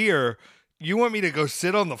right here. You want me to go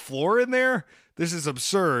sit on the floor in there? This is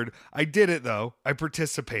absurd. I did it, though. I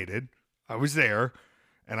participated. I was there.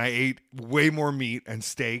 And I ate way more meat and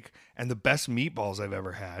steak and the best meatballs I've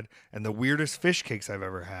ever had and the weirdest fish cakes I've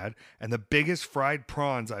ever had and the biggest fried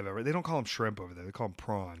prawns I've ever. They don't call them shrimp over there. They call them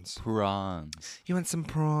prawns. Prawns. You want some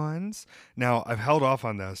prawns? Now, I've held off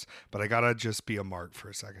on this, but I got to just be a mark for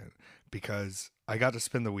a second because I got to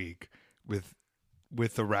spend the week with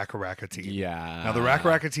the Racka Racka team. Yeah. Now the Racka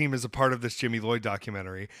Racka team is a part of this Jimmy Lloyd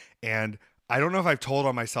documentary, and I don't know if I've told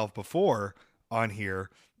on myself before on here,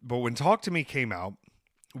 but when Talk to Me came out,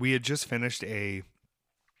 we had just finished an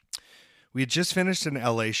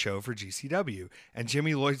LA show for GCW, and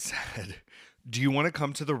Jimmy Lloyd said, "Do you want to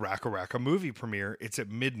come to the Racka Racka movie premiere? It's at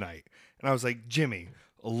midnight." And I was like, "Jimmy,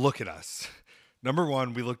 look at us. Number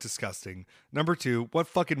one, we look disgusting. Number two, what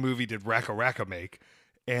fucking movie did Racka Racka make?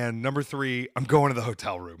 And number three, I'm going to the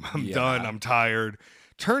hotel room. I'm done. I'm tired."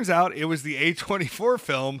 Turns out it was the A24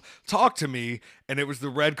 film, Talk to Me, and it was the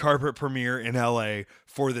red carpet premiere in LA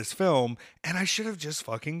for this film, and I should have just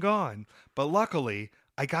fucking gone. But luckily,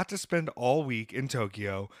 I got to spend all week in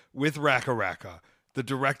Tokyo with Racka Racka, the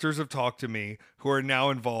directors of Talk to Me, who are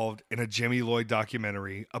now involved in a Jimmy Lloyd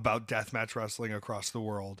documentary about deathmatch wrestling across the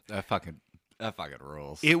world. That fucking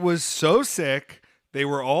rules. It was so sick. They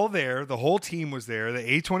were all there. The whole team was there. The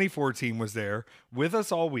A24 team was there with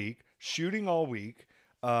us all week, shooting all week.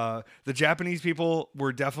 The Japanese people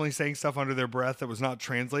were definitely saying stuff under their breath that was not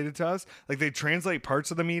translated to us. Like, they translate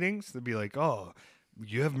parts of the meetings. They'd be like, "Oh,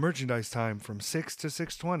 you have merchandise time from 6 to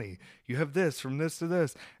 6:20. You have this from this to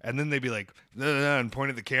this." And then they'd be like, "Nah," and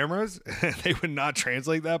point at the cameras. They would not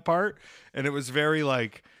translate that part. And it was very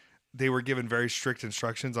like, they were given very strict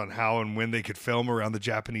instructions on how and when they could film around the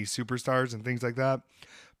Japanese superstars and things like that.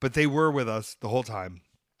 But they were with us the whole time.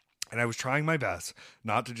 And I was trying my best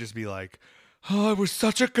not to just be like, "Oh, it was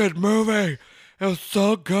such a good movie. It was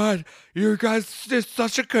so good. You guys did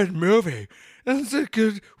such a good movie. Is it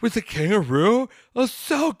good with the kangaroo? It was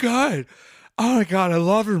so good. Oh my God, I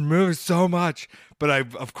love your movie so much." But I,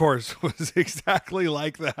 of course, was exactly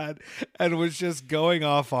like that and was just going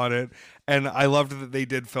off on it. And I loved that they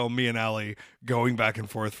did film me and Allie going back and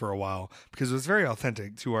forth for a while, because it was very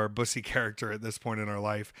authentic to our Bussy character at this point in our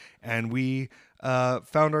life. And we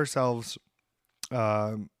found ourselves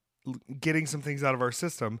getting some things out of our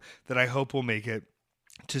system that I hope will make it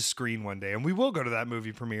to screen one day. And we will go to that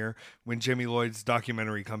movie premiere when Jimmy Lloyd's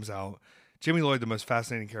documentary comes out. Jimmy Lloyd, the most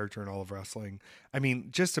fascinating character in all of wrestling. I mean,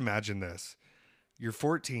 just imagine this. You're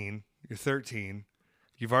 14, you're 13,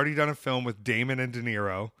 you've already done a film with Damon and De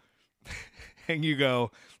Niro, and you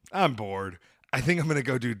go, "I'm bored. I think I'm going to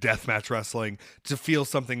go do deathmatch wrestling to feel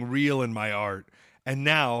something real in my art." And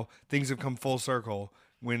now things have come full circle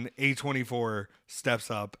when A24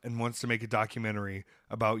 steps up and wants to make a documentary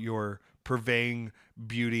about your purveying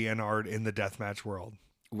beauty and art in the deathmatch world.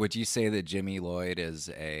 Would you say that Jimmy Lloyd is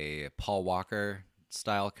a Paul Walker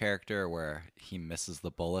style character where he misses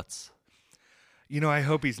the bullets? You know, I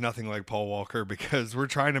hope he's nothing like Paul Walker, because we're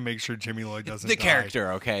trying to make sure Jimmy Lloyd doesn't The die.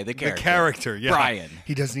 character, okay? The character. The character, yeah. Brian.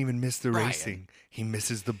 He doesn't even miss the Brian. racing. He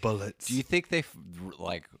misses the bullets. Do you think they,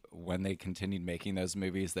 like, when they continued making those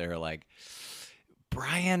movies, they were like,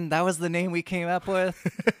 "Brian, that was the name we came up with"?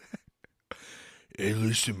 "Hey,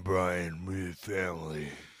 listen, Brian, we're a family.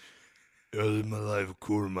 I live my life a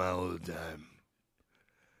quarter mile at a time."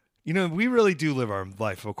 You know, we really do live our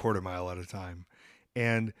life a quarter mile at a time.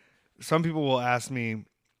 And some people will ask me,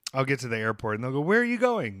 I'll get to the airport and they'll go, "Where are you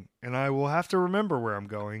going?" And I will have to remember where I'm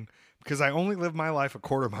going, because I only live my life a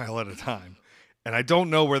quarter mile at a time. And I don't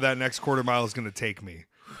know where that next quarter mile is going to take me.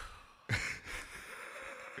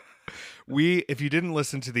 If you didn't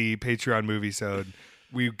listen to the Patreon movie-sode,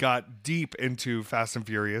 we got deep into Fast and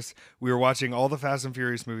Furious. We were watching all the Fast and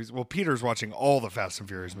Furious movies. Well, Peter's watching all the Fast and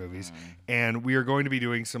Furious movies. And we are going to be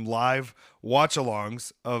doing some live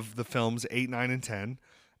watch-alongs of the films 8, 9, and 10.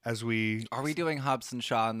 Are we doing Hobbs and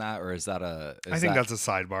Shaw in that, or is that a? I think that's a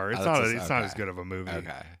sidebar. It's not as good of a movie.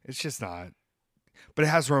 Okay, it's just not. But it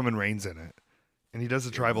has Roman Reigns in it, and he does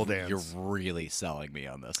a tribal dance. You're really selling me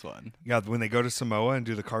on this one. Yeah, when they go to Samoa and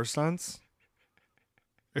do the car stunts.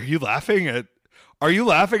 Are you laughing at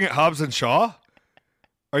Hobbs and Shaw?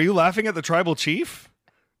 Are you laughing at the tribal chief?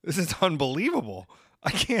 This is unbelievable. I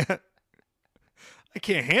can't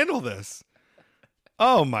handle this.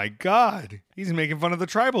 Oh my God. He's making fun of the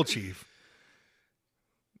tribal chief.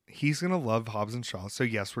 He's going to love Hobbs and Shaw. So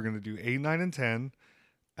yes, we're going to do 8, 9, and 10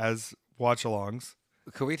 as watch-alongs.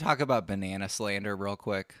 Could we talk about Banana Slander real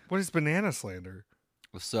quick? What is Banana Slander?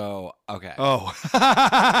 So, okay. Oh.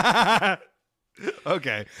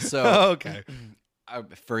 Okay. So, okay.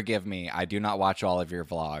 Forgive me. I do not watch all of your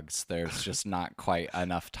vlogs. There's just not quite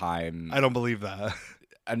enough time. I don't believe that.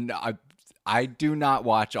 And I do not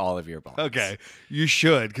watch all of your vlogs. Okay. You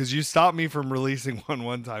should, because you stopped me from releasing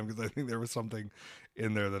one time because I think there was something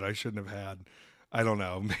in there that I shouldn't have had. I don't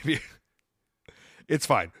know. Maybe it's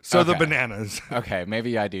fine. So Okay. The bananas. Okay,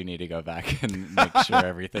 maybe I do need to go back and make sure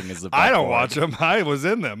everything is above I don't board. watch them. I was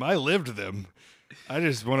in them. I lived them. I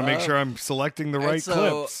just want to make sure I'm selecting the right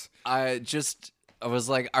clips. I was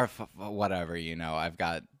like, whatever, I've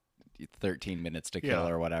got 13 minutes to kill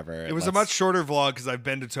or whatever. It was a much shorter vlog because I've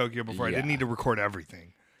been to Tokyo before. I didn't need to record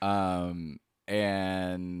everything.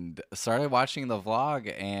 And started watching the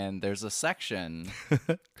vlog, and there's a section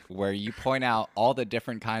where you point out all the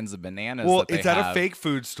different kinds of bananas. Well, it's at a fake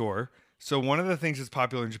food store. So one of the things that's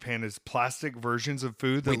popular in Japan is plastic versions of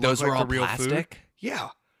food that look like the real food. Yeah.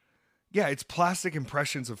 Yeah, it's plastic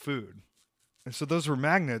impressions of food. And so those were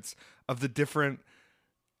magnets of the different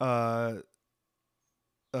what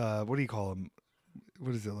do you call them?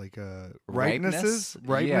 What is it, like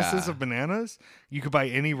ripenesses of bananas? You could buy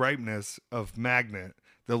any ripeness of magnet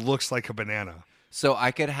that looks like a banana. So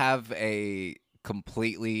I could have a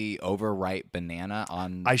completely overripe banana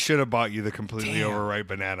on. I should have bought you the completely overripe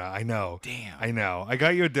banana. I know. Damn. I know. I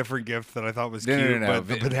got you a different gift that I thought was cute, no. but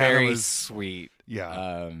the banana very was sweet.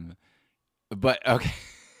 Yeah. But okay.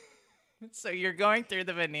 So you're going through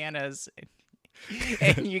the bananas.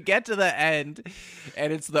 And you get to the end,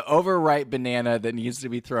 and it's the overripe banana that needs to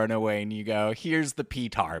be thrown away, and you go, here's the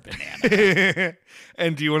petar banana.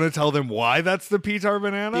 And do you want to tell them why that's the petar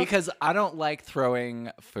banana? Because I don't like throwing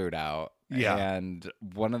food out. Yeah. And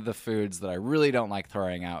one of the foods that I really don't like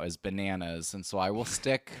throwing out is bananas. And so I will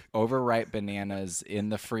stick overripe bananas in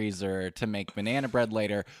the freezer to make banana bread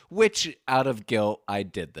later, which out of guilt I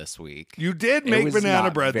did this week. You did make banana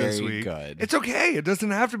bread this week. Good. It's okay. It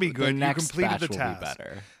doesn't have to be good. You completed the task. Will be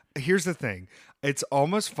better. Here's the thing. It's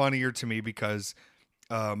almost funnier to me because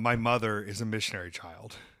my mother is a missionary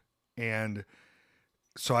child. And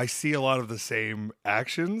so I see a lot of the same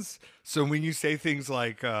actions. So when you say things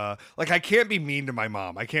like I can't be mean to my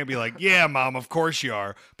mom. I can't be like, yeah, mom, of course you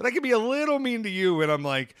are. But I can be a little mean to you. And I'm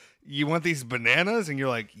like, you want these bananas? And you're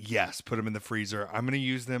like, yes, put them in the freezer. I'm going to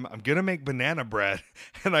use them. I'm going to make banana bread.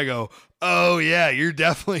 And I go, oh, yeah, you're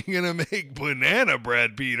definitely going to make banana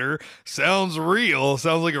bread, Peter. Sounds real.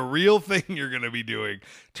 Sounds like a real thing you're going to be doing.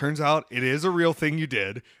 Turns out it is a real thing you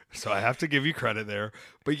did. So I have to give you credit there.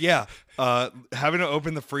 But yeah, having to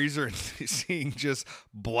open the freezer and seeing just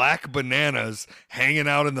black bananas hanging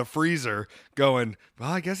out in the freezer going,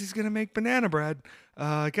 well, I guess he's going to make banana bread.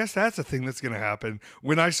 I guess that's a thing that's going to happen.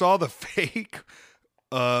 When I saw the fake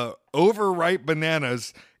overripe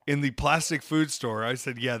bananas in the plastic food store, I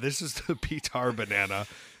said, yeah, this is the petar banana.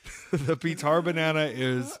 The petar banana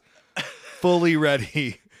is fully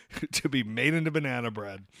ready to be made into banana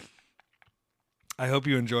bread. I hope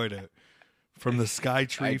you enjoyed it. From the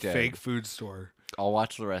Skytree fake food store. I'll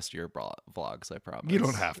watch the rest of your vlogs, I promise. You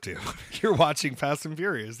don't have to. You're watching Fast and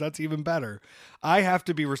Furious. That's even better. I have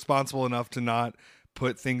to be responsible enough to not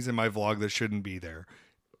put things in my vlog that shouldn't be there.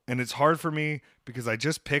 And it's hard for me because I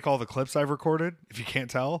just pick all the clips I've recorded, if you can't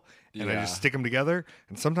tell, and I just stick them together.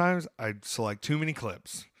 And sometimes I select too many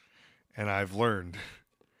clips. And I've learned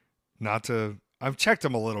not to. I've checked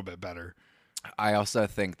them a little bit better. I also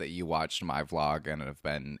think that you watched my vlog and have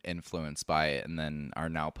been influenced by it, and then are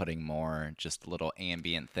now putting more just little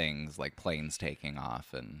ambient things like planes taking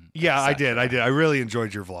off. And yeah, I did. I really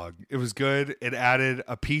enjoyed your vlog. It was good. It added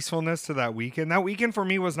a peacefulness to that weekend. That weekend for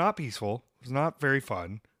me was not peaceful. It was not very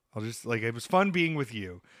fun. It was fun being with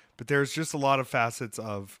you, but there's just a lot of facets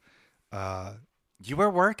of. You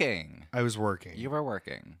were working. I was working. You were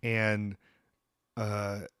working, and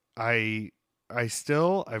I've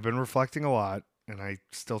been reflecting a lot, and I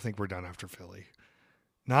still think we're done after Philly.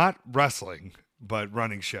 Not wrestling, but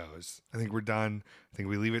running shows. I think we're done. I think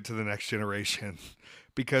we leave it to the next generation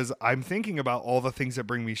because I'm thinking about all the things that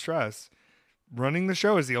bring me stress. Running the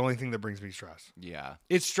show is the only thing that brings me stress. Yeah.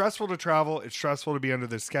 It's stressful to travel. It's stressful to be under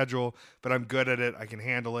this schedule, but I'm good at it. I can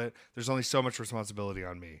handle it. There's only so much responsibility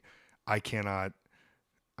on me. I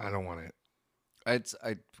don't want it. It's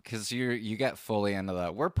because you get fully into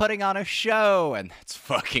the we're putting on a show, and that's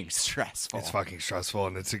fucking stressful. It's fucking stressful,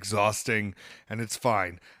 and it's exhausting, and it's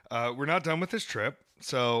fine. We're not done with this trip.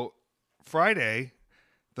 So Friday,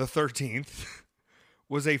 the 13th,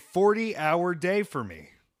 was a 40-hour day for me.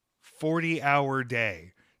 40-hour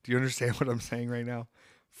day. Do you understand what I'm saying right now?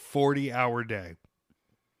 40-hour day.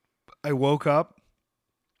 I woke up,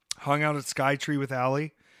 hung out at Skytree with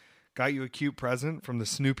Allie, got you a cute present from the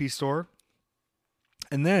Snoopy store.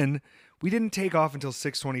 And then we didn't take off until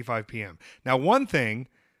 6:25 p.m. Now, one thing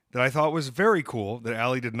that I thought was very cool, that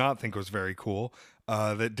Allie did not think was very cool,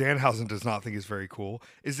 that Danhausen does not think is very cool,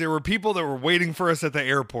 is there were people that were waiting for us at the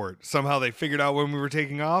airport. Somehow they figured out when we were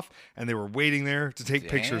taking off, and they were waiting there to take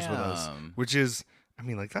pictures with us, which is, I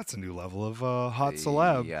mean, like, that's a new level of hot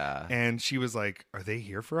celeb. Yeah. And she was like, are they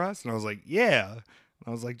here for us? And I was like, yeah. And I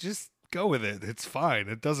was like, just go with it. It's fine.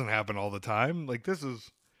 It doesn't happen all the time. Like, this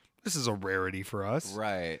is This is a rarity for us.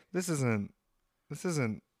 Right. This isn't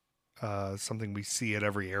something we see at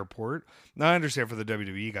every airport. Now I understand for the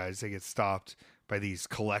WWE guys, they get stopped by these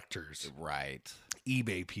collectors, Right.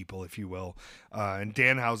 eBay people, if you will. And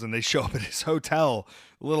Danhausen, they show up at his hotel.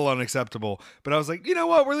 A little unacceptable. But I was like, you know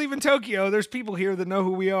what? We're leaving Tokyo. There's people here that know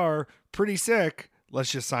who we are. Pretty sick.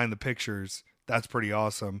 Let's just sign the pictures. That's pretty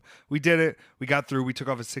awesome. We did it. We got through. We took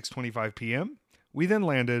off at 6:25 p.m. We then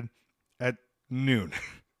landed at noon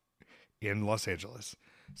in Los Angeles.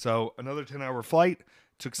 So another 10-hour flight.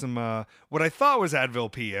 Took some, what I thought was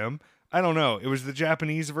Advil PM. I don't know. It was the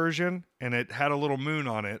Japanese version, and it had a little moon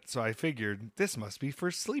on it. So I figured this must be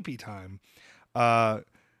for sleepy time. Got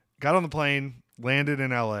on the plane, landed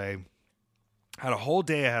in LA, had a whole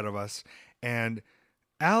day ahead of us. And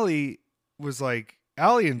Allie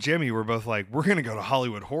and Jimmy were both like, we're going to go to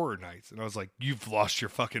Hollywood Horror Nights. And I was like, you've lost your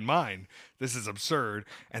fucking mind. This is absurd.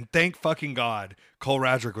 And thank fucking God, Cole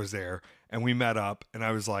Radrick was there. And we met up. And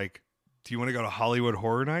I was like, do you want to go to Hollywood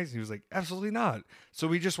Horror Nights? And he was like, absolutely not. So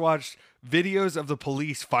we just watched videos of the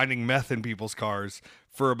police finding meth in people's cars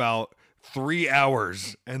for about 3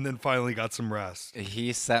 hours and then finally got some rest.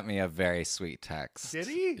 He sent me a very sweet text. Did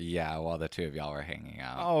he? Yeah, while the two of y'all were hanging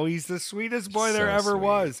out. Oh, he's the sweetest boy there ever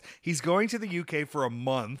was. He's going to the UK for a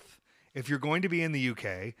month. If you're going to be in the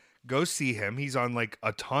UK, go see him. He's on like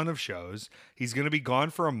a ton of shows. He's going to be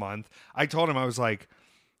gone for a month. I told him, I was like,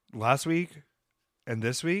 last week and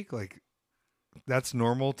this week, like, that's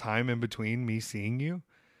normal time in between me seeing you.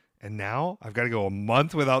 And now I've got to go a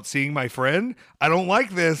month without seeing my friend. I don't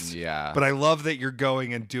like this. Yeah. But I love that you're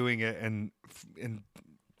going and doing it and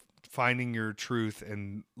finding your truth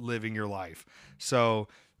and living your life. So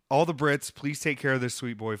all the Brits, please take care of this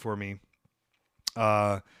sweet boy for me.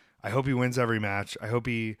 I hope he wins every match. I hope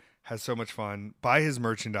he has so much fun. Buy his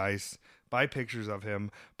merchandise, buy pictures of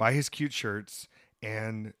him, buy his cute shirts,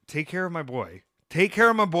 and take care of my boy. Take care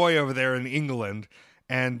of my boy over there in England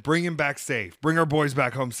and bring him back safe. Bring our boys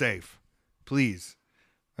back home safe. Please.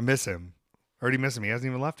 I miss him. Already miss him. He hasn't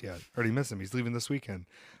even left yet. Already miss him. He's leaving this weekend.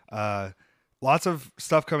 Lots of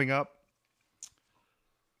stuff coming up.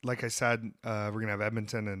 Like I said, we're going to have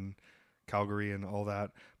Edmonton and Calgary and all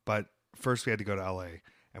that. But first we had to go to LA.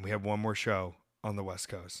 And we have one more show on the West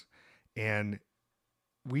Coast. And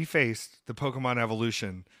we faced the Pokemon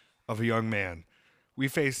evolution of a young man. We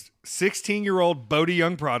faced 16-year-old Bodhi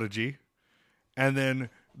Young Prodigy, and then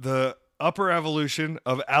the upper evolution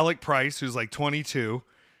of Alec Price, who's like 22,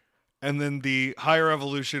 and then the higher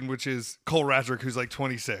evolution, which is Cole Radrick, who's like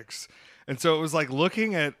 26. And so it was like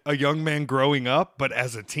looking at a young man growing up, but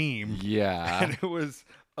as a team. Yeah. And it was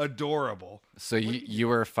adorable. So you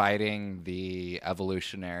were fighting the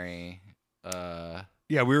evolutionary...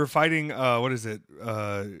 Yeah, we were fighting, what is it?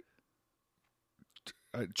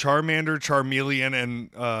 Charmander, Charmeleon,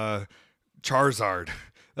 and Charizard.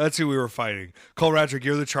 That's who we were fighting. Cole Radrick,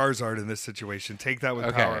 you're the Charizard in this situation. Take that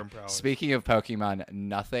with power and prowess. Speaking of Pokemon,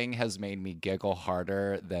 nothing has made me giggle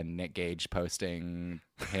harder than Nick Gage posting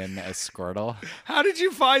him as Squirtle. How did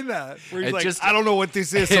you find that? Where he's It like, just- I don't know what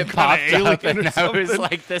this is. Some It kind of popped up alien and or I something. was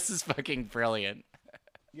like, this is fucking brilliant.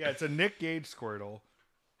 Yeah, it's a Nick Gage Squirtle.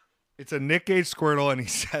 It's a Nick Gage Squirtle, and he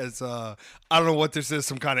says, I don't know what this is.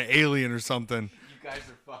 Some kind of alien or something. You guys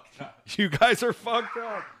are fucked up. You guys are fucked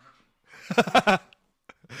up.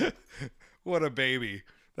 What a baby.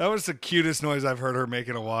 That was the cutest noise I've heard her make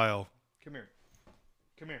in a while. Come here.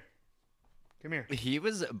 Come here. Come here.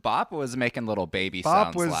 Bop was making little baby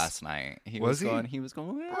Bop sounds last night. He was going.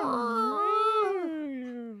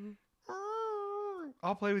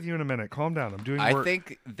 I'll play with you in a minute. Calm down. I'm doing work. I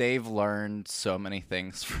think they've learned so many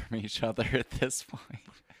things from each other at this point.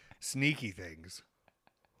 Sneaky things.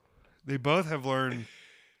 They both have learned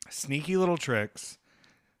sneaky little tricks,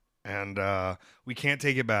 and we can't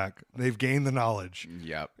take it back. They've gained the knowledge.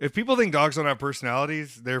 Yep. If people think dogs don't have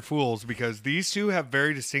personalities, they're fools, because these two have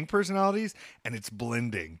very distinct personalities, and it's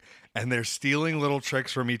blending. And they're stealing little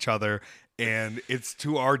tricks from each other, and it's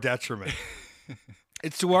to our detriment.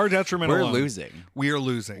 It's to our detriment. We're alone. losing. We are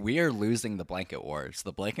losing. We are losing the blanket wars.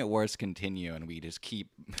 The blanket wars continue, and we just keep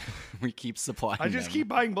supplying. I just them. keep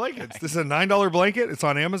buying blankets. This is a $9 blanket. It's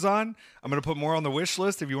on Amazon. I'm going to put more on the wish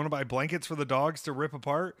list. If you want to buy blankets for the dogs to rip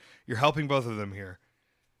apart, you're helping both of them here.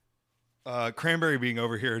 Cranberry being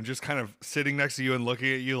over here and just kind of sitting next to you and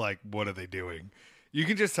looking at you like, what are they doing? You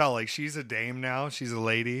can just tell, like, she's a dame now. She's a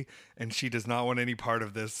lady, and she does not want any part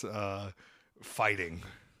of this fighting.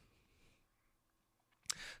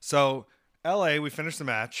 So, LA, we finished the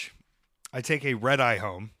match. I take a red eye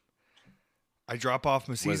home. I drop off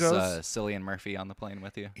Macizo's. Was Cillian Murphy on the plane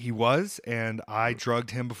with you? He was, and I drugged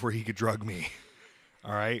him before he could drug me.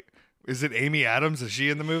 All right. Is it Amy Adams? Is she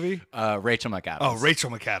in the movie? Rachel McAdams. Oh, Rachel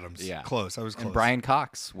McAdams. Yeah. Close. I was close. And Brian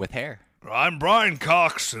Cox with hair. I'm Brian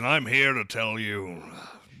Cox, and I'm here to tell you.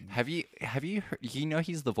 Have you heard,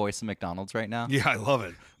 he's the voice of McDonald's right now? Yeah, I love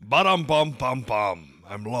it. Ba-dum bum bum bum.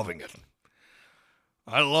 I'm loving it.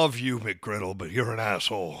 I love you, McGriddle, but you're an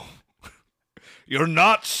asshole. You're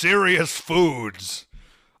not serious foods.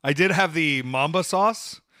 I did have the Mamba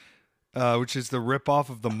sauce, which is the ripoff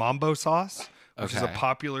of the Mambo sauce, which is a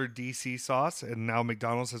popular DC sauce, and now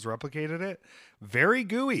McDonald's has replicated it. Very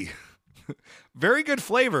gooey. Very good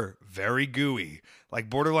flavor. Very gooey. Like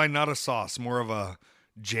borderline not a sauce, more of a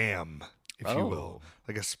jam, if you will.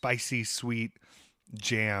 Like a spicy, sweet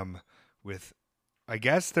jam with, I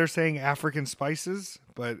guess they're saying African spices,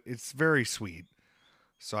 but it's very sweet.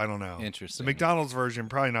 So I don't know. Interesting. The McDonald's version,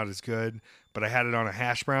 probably not as good, but I had it on a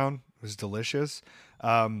hash brown. It was delicious.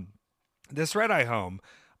 This red eye home,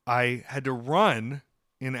 I had to run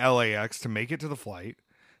in LAX to make it to the flight.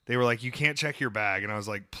 They were like, you can't check your bag. And I was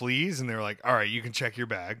like, please? And they were like, all right, you can check your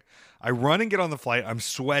bag. I run and get on the flight. I'm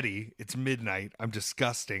sweaty. It's midnight. I'm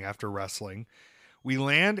disgusting after wrestling. We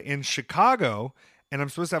land in Chicago, and I'm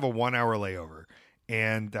supposed to have a 1 hour layover.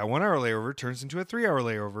 And that 1 hour layover turns into a 3 hour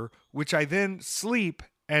layover, which I then sleep,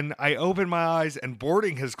 and I open my eyes, and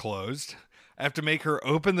boarding has closed. I have to make her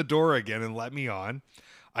open the door again and let me on.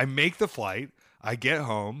 I make the flight. I get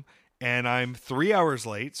home. And I'm 3 hours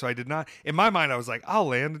late, so I did not. In my mind, I was like, I'll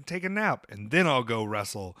land and take a nap, and then I'll go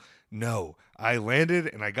wrestle. No, I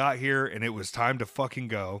landed, and I got here, and it was time to fucking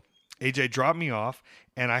go. AJ dropped me off,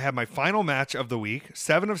 and I had my final match of the week,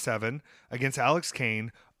 7 of 7, against Alex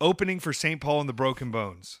Kane, opening for St. Paul and the Broken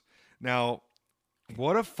Bones. Now,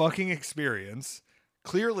 what a fucking experience.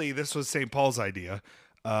 Clearly, this was St. Paul's idea,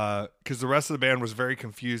 because the rest of the band was very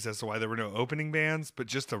confused as to why there were no opening bands, but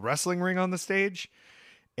just a wrestling ring on the stage.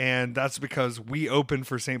 And that's because we opened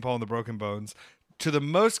for St. Paul and the Broken Bones to the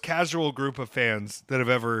most casual group of fans that have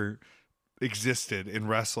ever existed in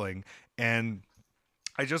wrestling. And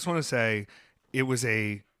I just want to say it was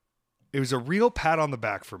a real pat on the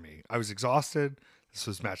back for me. I was exhausted. This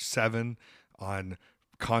was match 7 on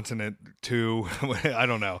continent 2. I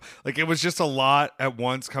don't know. Like, it was just a lot at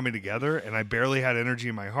once coming together, and I barely had energy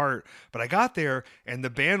in my heart. But I got there, and the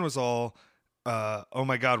band was all, oh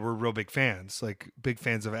my God, we're real big fans, like big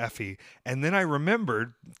fans of Effie. And then I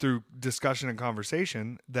remembered through discussion and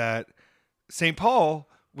conversation that St. Paul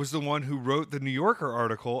was the one who wrote the New Yorker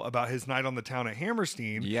article about his night on the town at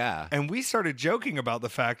Hammerstein. Yeah. And we started joking about the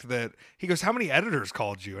fact that he goes, how many editors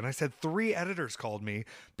called you? And I said, 3 editors called me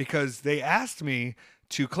because they asked me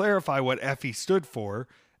to clarify what Effie stood for.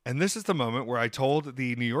 And this is the moment where I told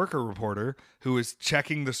the New Yorker reporter who was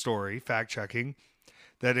checking the story, fact checking,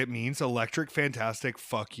 that it means electric, fantastic,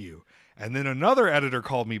 fuck you. And then another editor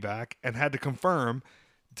called me back and had to confirm,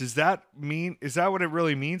 is that what it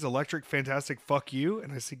really means? Electric, fantastic, fuck you?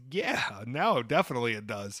 And I said, yeah, now definitely it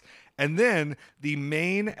does. And then the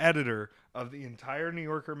main editor of the entire New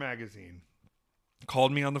Yorker magazine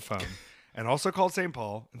called me on the phone and also called St.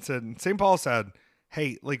 Paul and St. Paul said,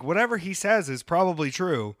 hey, like whatever he says is probably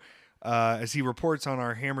true, as he reports on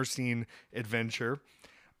our Hammerstein adventure.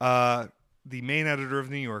 The main editor of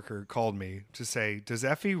the New Yorker called me to say, does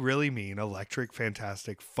Effie really mean electric,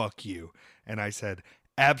 fantastic, fuck you? And I said,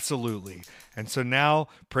 absolutely. And so now,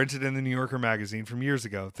 printed in the New Yorker magazine from years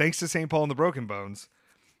ago, thanks to St. Paul and the Broken Bones,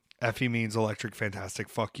 Effie means electric, fantastic,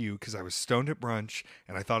 fuck you, because I was stoned at brunch,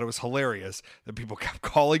 and I thought it was hilarious that people kept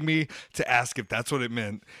calling me to ask if that's what it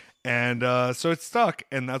meant. And so it stuck,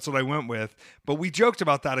 and that's what I went with. But we joked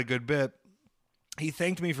about that a good bit. He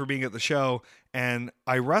thanked me for being at the show, and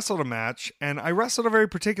I wrestled a match, and I wrestled a very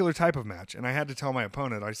particular type of match. And I had to tell my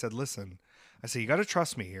opponent, I said, listen, you got to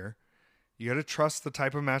trust me here. You got to trust the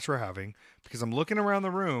type of match we're having, because I'm looking around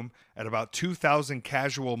the room at about 2,000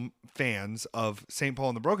 casual fans of St. Paul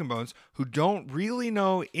and the Broken Bones who don't really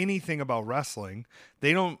know anything about wrestling.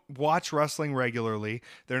 They don't watch wrestling regularly.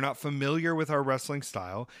 They're not familiar with our wrestling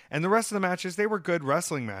style. And the rest of the matches, they were good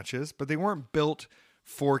wrestling matches, but they weren't built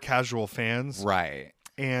for casual fans. Right.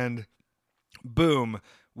 And boom,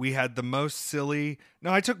 we had the most silly.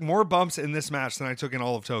 No, I took more bumps in this match than I took in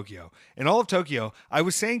all of Tokyo. In all of Tokyo, I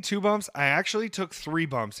was saying 2 bumps. I actually took 3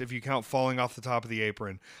 bumps if you count falling off the top of the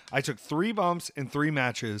apron. I took 3 bumps in 3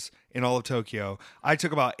 matches in all of Tokyo. I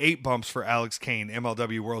took about 8 bumps for Alex Kane,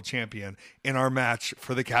 MLW World Champion, in our match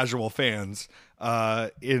for the casual fans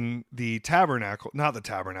in the Tabernacle. Not the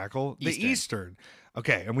Tabernacle, the Eastern.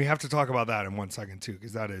 Okay, and we have to talk about that in 1 second too,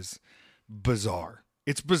 because that is bizarre.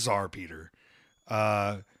 It's bizarre, Peter.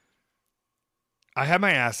 I had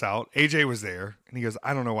my ass out. AJ was there, and he goes,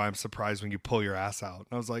 I don't know why I'm surprised when you pull your ass out. And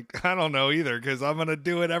I was like, I don't know either, because I'm going to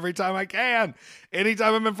do it every time I can.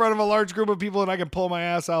 Anytime I'm in front of a large group of people and I can pull my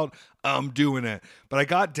ass out, I'm doing it. But I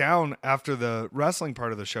got down after the wrestling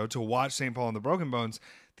part of the show to watch St. Paul and the Broken Bones.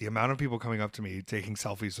 The amount of people coming up to me, taking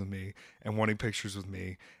selfies with me, and wanting pictures with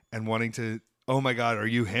me, and wanting to, oh my God, are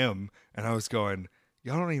you him? And I was going,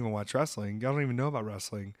 y'all don't even watch wrestling. Y'all don't even know about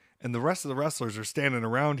wrestling. And the rest of the wrestlers are standing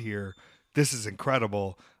around here. This is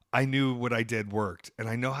incredible. I knew what I did worked, and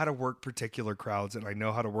I know how to work particular crowds, and I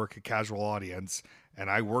know how to work a casual audience, and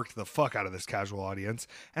I worked the fuck out of this casual audience,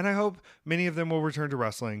 and I hope many of them will return to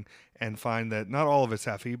wrestling and find that not all of it's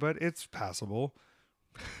heavy, but it's passable.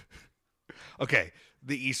 Okay,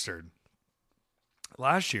 the Eastern.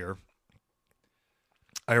 Last year,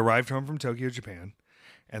 I arrived home from Tokyo, Japan,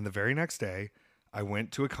 and the very next day, I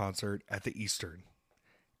went to a concert at the Eastern.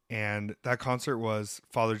 And that concert was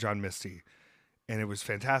Father John Misty. And it was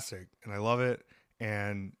fantastic. And I love it.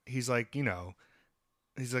 And he's like, you know,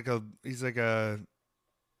 he's like a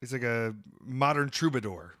modern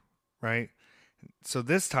troubadour, right? So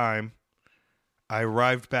this time I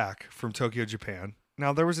arrived back from Tokyo, Japan.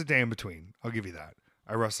 Now there was a day in between. I'll give you that.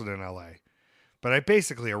 I wrestled in LA. But I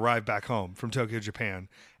basically arrived back home from Tokyo, Japan.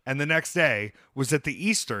 And the next day was at the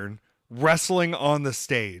Eastern wrestling on the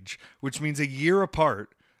stage, which means a year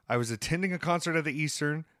apart. I was attending a concert at the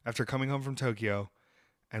Eastern after coming home from Tokyo,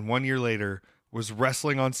 and 1 year later was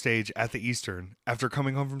wrestling on stage at the Eastern after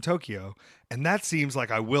coming home from Tokyo, and that seems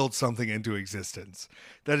like I willed something into existence.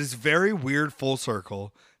 That is very weird full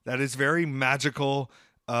circle. That is very magical,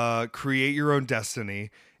 create your own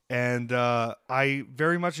destiny, and I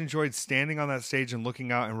very much enjoyed standing on that stage and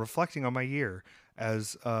looking out and reflecting on my year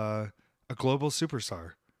as a global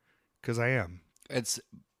superstar, because I am.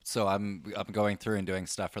 So I'm going through and doing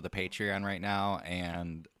stuff for the Patreon right now,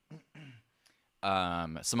 and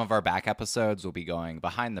some of our back episodes will be going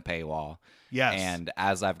behind the paywall. Yes. And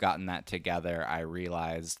as I've gotten that together, I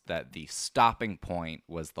realized that the stopping point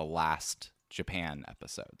was the last Japan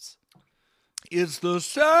episodes. It's the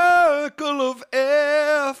circle of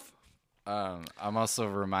F. I'm also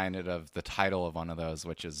reminded of the title of one of those,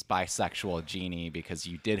 which is Bisexual Genie, because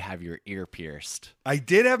you did have your ear pierced. I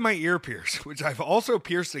did have my ear pierced, which I've also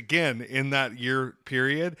pierced again in that year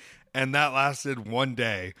period, and that lasted 1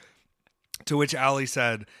 day. To which Allie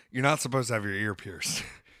said, "You're not supposed to have your ear pierced.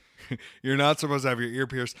 You're not supposed to have your ear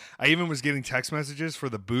pierced." I even was getting text messages for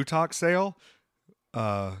the Botox sale,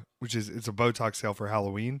 it's a Botox sale for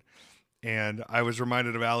Halloween. And I was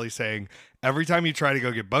reminded of Allie saying, every time you try to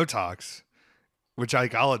go get Botox, which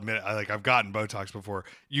I'll admit, I've gotten Botox before,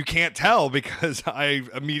 you can't tell because I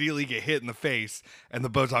immediately get hit in the face and the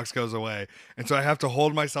Botox goes away. And so I have to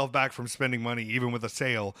hold myself back from spending money, even with a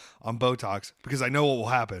sale on Botox, because I know what will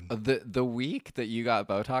happen. The week that you got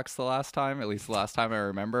Botox the last time, at least the last time I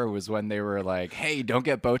remember, was when they were like, hey, don't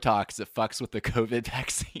get Botox. It fucks with the COVID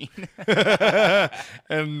vaccine.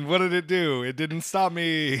 And what did it do? It didn't stop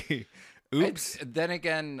me. Oops. Then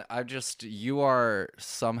again, you are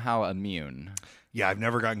somehow immune. Yeah, I've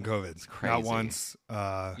never gotten COVID. It's crazy. Not once.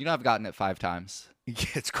 I've gotten it 5 times.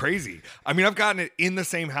 It's crazy. I mean, I've gotten it in the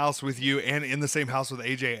same house with you and in the same house with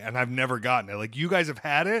AJ, and I've never gotten it. Like, you guys have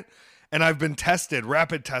had it, and I've been tested,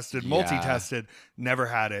 rapid tested, multi-tested, never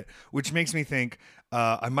had it, which makes me think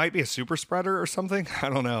I might be a super spreader or something. I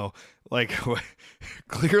don't know. Like,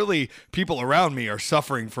 clearly people around me are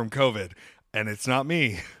suffering from COVID, and it's not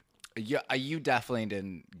me. Yeah, you definitely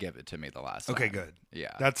didn't give it to me the last time. Okay, good.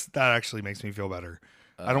 Yeah. That actually makes me feel better.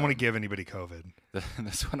 I don't want to give anybody COVID.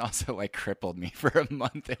 This one also crippled me for a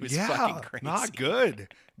month. It was fucking crazy. Not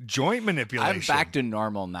good. Joint manipulation. I'm back to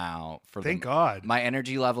normal now. Thank God. My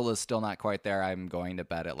energy level is still not quite there. I'm going to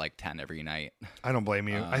bed at 10 every night. I don't blame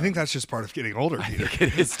you. I think that's just part of getting older, Peter. I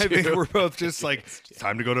think it is too. I think we're both just it's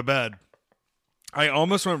time to go to bed. I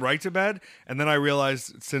almost went right to bed, and then I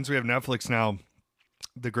realized since we have Netflix now,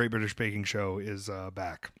 the Great British Baking Show is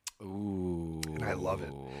back. Ooh. And I love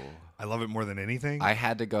it. I love it more than anything. I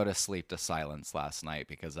had to go to sleep to silence last night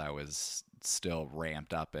because I was still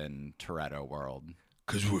ramped up in Toretto world.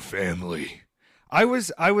 Because we're family. I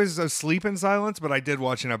was asleep in silence, but I did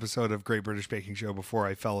watch an episode of Great British Baking Show before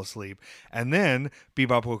I fell asleep. And then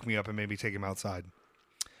Bebop woke me up and made me take him outside.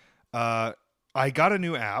 I got a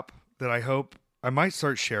new app that I hope I might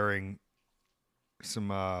start sharing some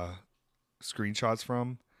screenshots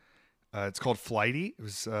from. It's called Flighty. It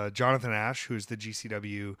was Jonathan Ash, who's the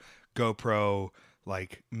GCW GoPro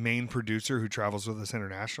main producer who travels with us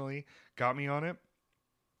internationally, got me on it.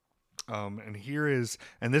 And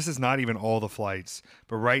this is not even all the flights,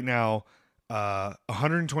 but right now,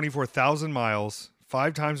 124,000 miles,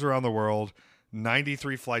 5 times around the world,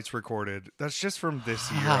 93 flights recorded. That's just from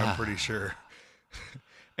this year, I'm pretty sure.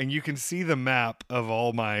 And you can see the map of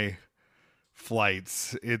all my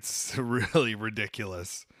flights. It's really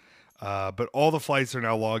ridiculous. But all the flights are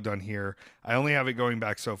now logged on here. I only have it going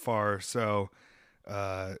back so far, so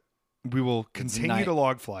we will continue to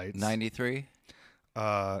log flights. 93?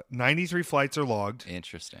 93 flights are logged.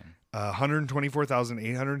 Interesting.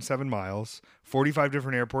 124,807 miles, 45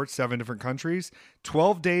 different airports, 7 different countries,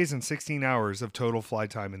 12 days and 16 hours of total flight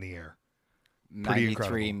time in the air. Pretty 93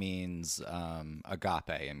 incredible. means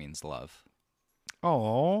agape. It means love.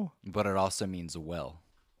 Oh. But it also means will.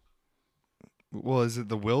 Well, is it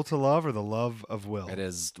the will to love or the love of will? It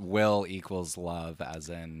is will equals love, as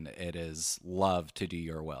in it is love to do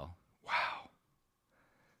your will. Wow.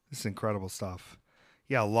 This is incredible stuff.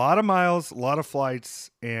 Yeah, a lot of miles, a lot of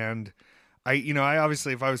flights, and I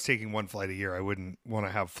obviously, if I was taking one flight a year, I wouldn't want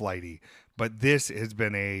to have flighty, but this has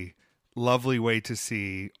been a lovely way to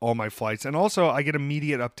see all my flights, and also I get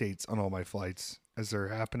immediate updates on all my flights as they're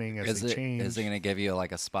happening, as they change. Is it going to give you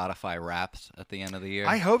like a Spotify Wrapped at the end of the year?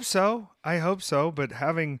 I hope so, but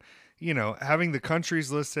having the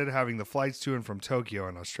countries listed, having the flights to and from Tokyo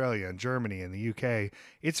and Australia and Germany and the UK,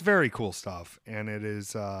 it's very cool stuff, and it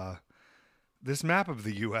is... This map of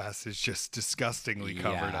the U.S. is just disgustingly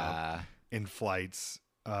covered up in flights.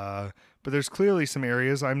 But there's clearly some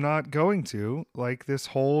areas I'm not going to, like this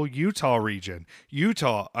whole Utah region.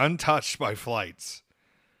 Utah, untouched by flights.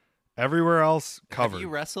 Everywhere else, covered. Have you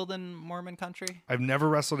wrestled in Mormon country? I've never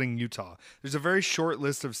wrestled in Utah. There's a very short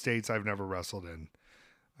list of states I've never wrestled in.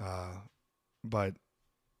 But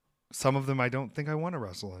some of them I don't think I want to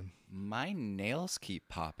wrestle in. My nails keep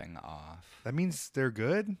popping off. That means they're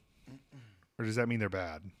good? Or does that mean they're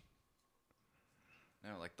bad?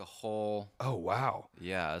 No, like the whole... Oh, wow.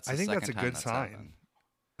 Yeah, it's I think that's a good sign.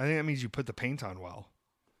 I think that means you put the paint on well.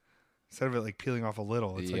 Instead of it like peeling off a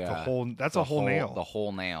little, it's like the whole... That's a whole nail. The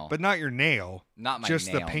whole nail. But not your nail. Not my just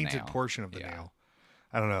nail. The painted portion of the nail.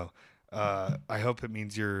 I don't know. I hope it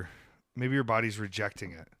means maybe your body's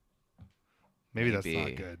rejecting it. Maybe that's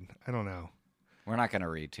not good. I don't know. We're not going to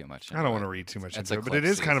read too much. I don't want to read too much into it, but it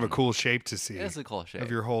is kind of a cool shape to see. It is a cool shape. Of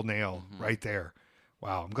your whole nail right there.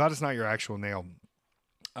 Wow. I'm glad it's not your actual nail.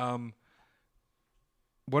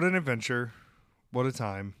 What an adventure. What a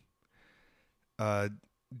time. Do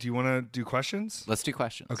you want to do questions? Let's do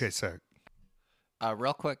questions. Okay, sick.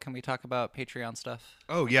 Real quick, can we talk about Patreon stuff?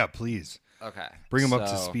 Oh, yeah, please. Okay. Bring them up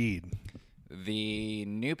to speed. The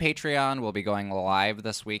new Patreon will be going live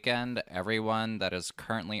this weekend. Everyone that is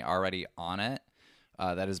currently already on it,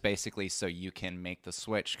 that is basically so you can make the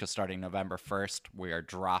switch, because starting November 1st, we are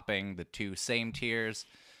dropping the 2 same tiers,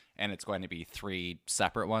 and it's going to be 3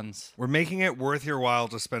 separate ones. We're making it worth your while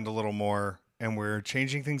to spend a little more, and we're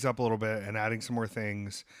changing things up a little bit and adding some more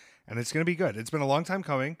things, and it's going to be good. It's been a long time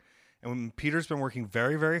coming, and Peter's been working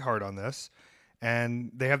very, very hard on this, and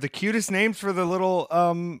they have the cutest names for the little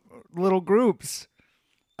groups.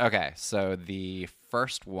 Okay, so the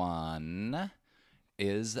first one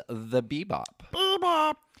is the Bebop.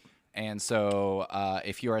 Bebop. And so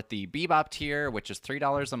if you're at the Bebop tier, which is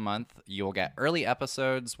 $3 a month, you'll get early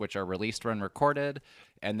episodes, which are released when recorded,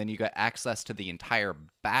 and then you get access to the entire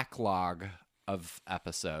backlog of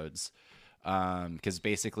episodes. Because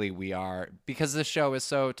basically because this show is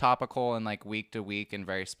so topical and like week to week and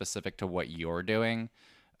very specific to what you're doing,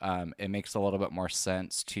 it makes a little bit more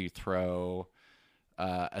sense to throw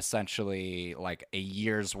essentially like a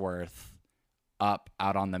year's worth up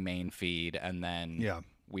out on the main feed, and then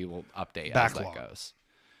we will update backlog as that goes.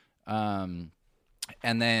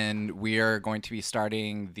 And then we are going to be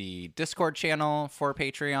starting the Discord channel for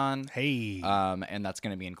Patreon. Hey. And that's going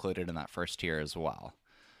to be included in that first tier as well.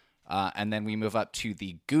 And then we move up to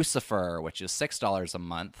the Goosifer, which is $6 a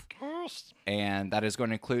month. And that is going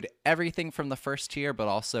to include everything from the first tier, but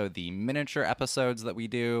also the miniature episodes that we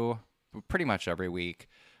do pretty much every week.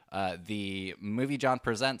 The Movie John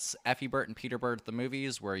Presents Effie Burt and Peter Burt the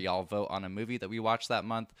Movies, where y'all vote on a movie that we watch that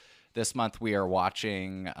month. This month we are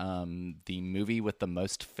watching the movie with the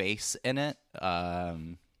most face in it.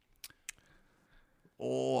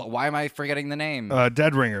 Why am I forgetting the name?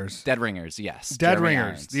 Dead Ringers. Dead Ringers, yes. Dead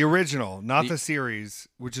Ringers, the original, not the series,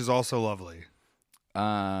 which is also lovely.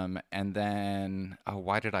 And then,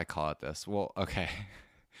 why did I call it this? Well, okay.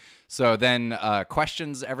 So then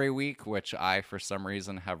questions every week, which I, for some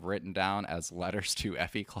reason, have written down as letters to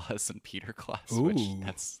Effie Claus and Peter Claus, which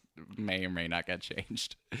that's may or may not get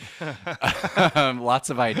changed. Lots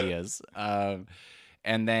of ideas.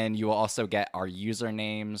 And then you will also get our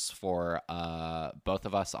usernames for both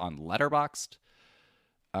of us on Letterboxd.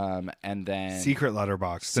 And then Secret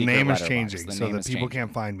Letterboxd. The name is changing so that people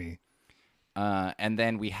can't find me. And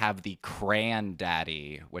then we have the Cran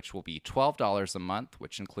Daddy, which will be $12 a month,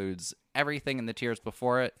 which includes everything in the tiers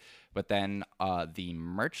before it. But then the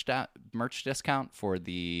merch discount for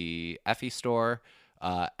the Effie store,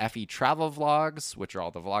 Effie travel vlogs, which are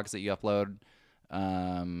all the vlogs that you upload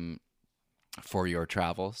for your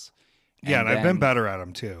travels. Yeah, and I've been better at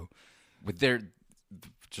them too. With their,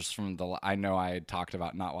 just from the, I know I had talked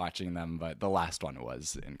about not watching them, but the last one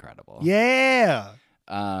was incredible. Yeah.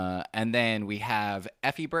 And then we have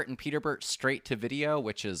Effie Burt and Peter Burt straight to video,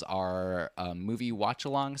 which is our movie watch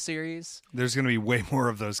along series. There's going to be way more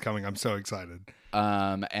of those coming. I'm so excited.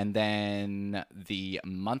 And then the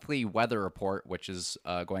monthly weather report, which is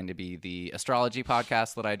going to be the astrology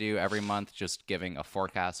podcast that I do every month, just giving a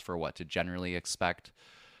forecast for what to generally expect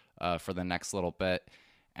for the next little bit.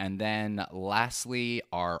 And then lastly,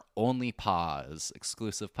 our Only Paws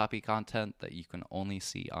exclusive puppy content that you can only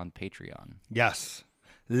see on Patreon. Yes.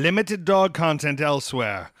 Limited dog content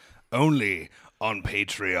elsewhere, only on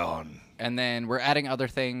Patreon. And then we're adding other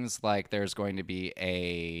things, like there's going to be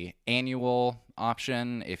a annual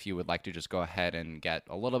option. If you would like to just go ahead and get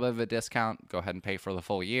a little bit of a discount, go ahead and pay for the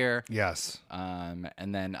full year. Yes. And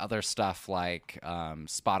then other stuff like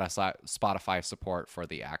Spotify support for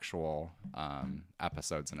the actual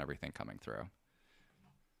episodes and everything coming through.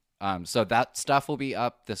 So that stuff will be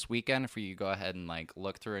up this weekend for you to go ahead and like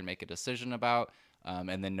look through and make a decision about.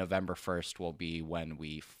 And then November 1st will be when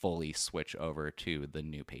we fully switch over to the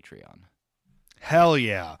new Patreon. Hell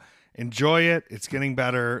yeah. Enjoy it. It's getting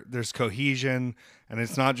better. There's cohesion. And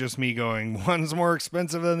it's not just me going, one's more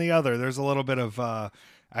expensive than the other. There's a little bit of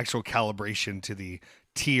actual calibration to the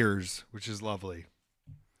tiers, which is lovely.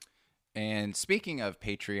 And speaking of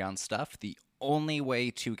Patreon stuff, the only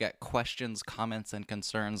way to get questions, comments, and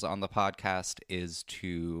concerns on the podcast is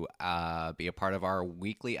to be a part of our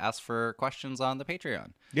weekly Ask for Questions on the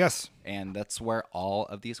Patreon. Yes. And that's where all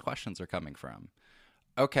of these questions are coming from.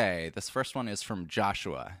 Okay, this first one is from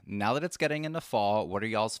Joshua. Now that it's getting into fall, what are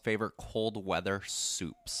y'all's favorite cold weather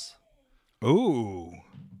soups? Ooh.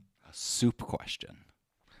 A soup question.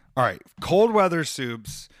 All right. Cold weather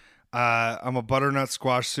soups. I'm a butternut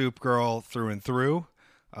squash soup girl through and through.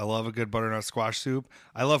 I love a good butternut squash soup.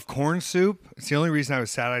 I love corn soup. It's the only reason I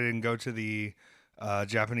was sad I didn't go to the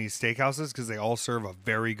Japanese steakhouses because they all serve a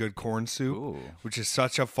very good corn soup, Ooh. which is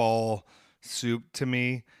such a fall soup to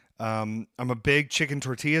me. I'm a big chicken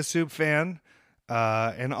tortilla soup fan.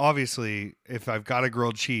 And obviously, if I've got a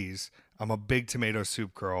grilled cheese, I'm a big tomato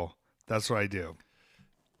soup girl. That's what I do.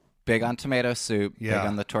 Big on tomato soup, Yeah. big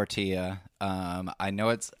on the tortilla.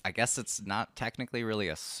 I guess it's not technically really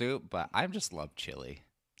a soup, but I just love chili.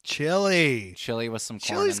 Chili. Chili with some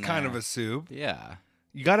corn Chili's in kind there. of a soup. Yeah.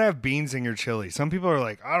 You got to have beans in your chili. Some people are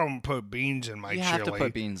like, I don't put beans in my You chili. have to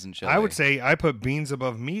put beans in chili. I would say I put beans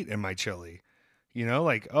above meat in my chili. You know,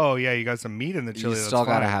 like, oh, yeah, you got some meat in the chili. You still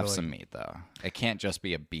got to fine, have but, some meat, though. It can't just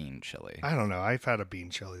be a bean chili. I don't know. I've had a bean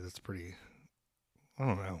chili that's pretty, I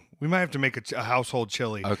don't know. We might have to make a household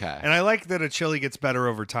chili. Okay. And I like that a chili gets better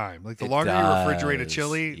over time. Like, the It longer you refrigerate a does.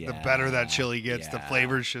 chili, the better that chili gets. The Yeah.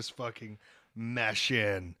 flavors just fucking mesh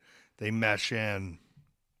in. They mesh in.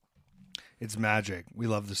 It's magic. We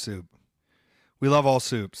love the soup. We love all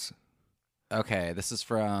soups. Okay, this is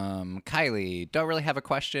from Kylie. Don't really have a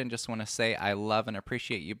question. Just want to say I love and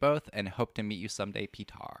appreciate you both and hope to meet you someday,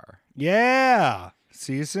 Peter. Yeah.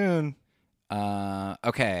 See you soon.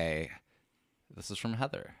 Okay. This is from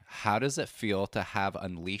Heather. How does it feel to have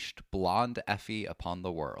unleashed blonde Effie upon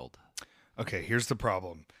the world? Okay, here's the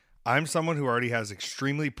problem. I'm someone who already has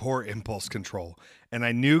extremely poor impulse control, and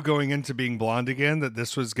I knew going into being blonde again that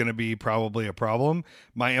this was going to be probably a problem.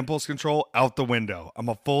 My impulse control out the window. I'm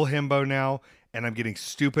a full himbo now, and I'm getting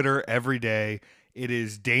stupider every day. It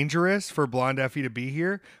is dangerous for blonde Effie to be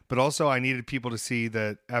here, but also I needed people to see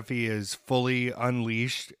that Effie is fully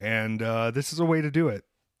unleashed, and this is a way to do it.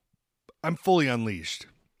 I'm fully unleashed.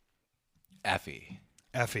 Effie.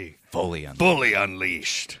 Fully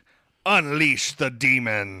unleashed. Unleash the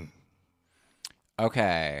demon.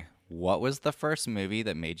 Okay. What was the first movie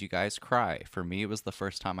that made you guys cry? For me, it was the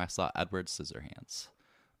first time I saw Edward Scissorhands.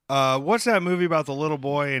 What's that movie about the little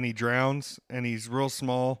boy and he drowns and he's real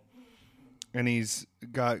small and he's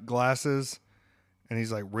got glasses and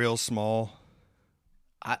he's like real small?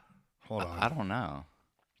 Hold on. I don't know.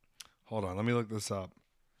 Hold on. Let me look this up.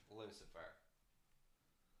 Lucifer.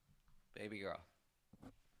 Baby girl.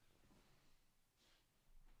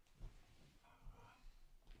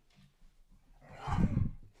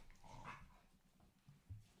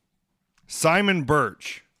 Simon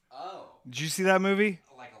Birch. Oh, Did you see that movie?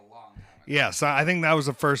 like a long time ago. Yes, I think that was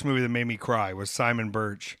the first movie that made me cry was Simon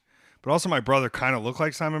Birch. But also, my brother kind of looked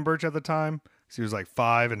like Simon Birch at the time because he was like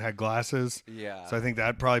 5 and had glasses. Yeah. So I think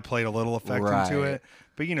that probably played a little effect into Right. it.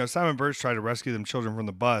 But Simon Birch tried to rescue them children from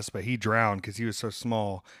the bus, but he drowned because he was so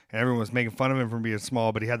small, and everyone was making fun of him for being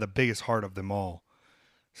small. But he had the biggest heart of them all.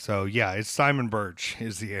 So yeah, it's Simon Birch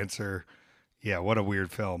is the answer. Yeah, what a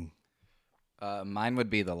weird film. Mine would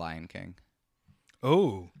be The Lion King.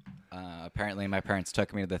 Oh, Apparently, my parents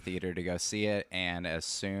took me to the theater to go see it, and as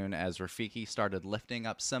soon as Rafiki started lifting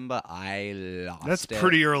up Simba, I lost that's it.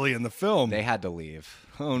 pretty early in the film. They had to leave.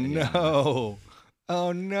 Oh Yeah. no.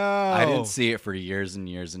 Oh no. I didn't see it for years and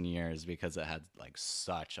years and years because it had like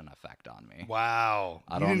such an effect on me. Wow.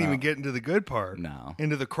 I You don't didn't know. even get into the good part. No.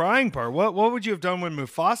 Into the crying part. What would you have done when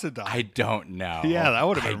Mufasa died? I don't know. Yeah, that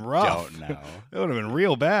would have been rough. I don't know. That would have been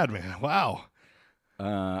real bad, man. Wow.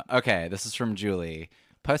 Okay, this is from Julie.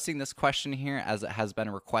 Posting this question here as it has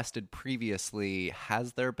been requested previously.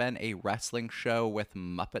 Has there been a wrestling show with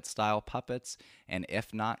Muppet-style puppets? And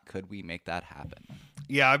if not, could we make that happen?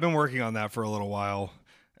 Yeah, I've been working on that for a little while.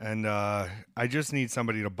 And I just need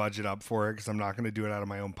somebody to budget up for it because I'm not going to do it out of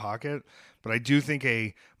my own pocket. But I do think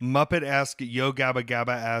a Muppet-esque, Yo Gabba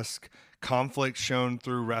Gabba-esque conflict shown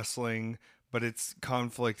through wrestling, but it's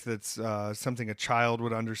conflict that's something a child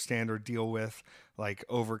would understand or deal with, like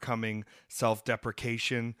overcoming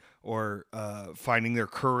self-deprecation or finding their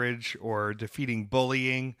courage or defeating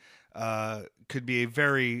bullying, could be a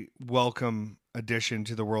very welcome addition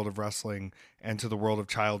to the world of wrestling and to the world of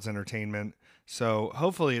child's entertainment. So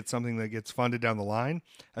hopefully it's something that gets funded down the line.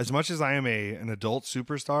 As much as I am an adult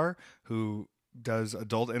superstar who does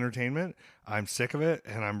adult entertainment, I'm sick of it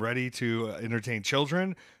and I'm ready to entertain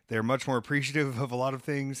children. They're much more appreciative of a lot of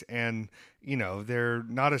things, and they're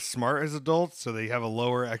not as smart as adults, so they have a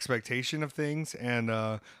lower expectation of things. And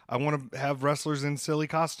I want to have wrestlers in silly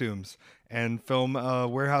costumes and film a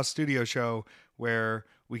warehouse studio show where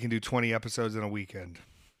we can do 20 episodes in a weekend.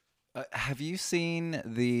 Have you seen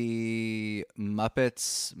the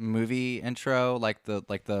Muppets movie intro, like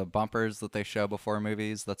the bumpers that they show before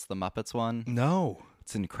movies? That's the Muppets one. No,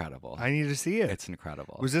 It's incredible. I need to see it. It's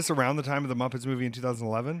incredible. Was this around the time of the Muppets movie in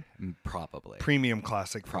 2011? Probably. Premium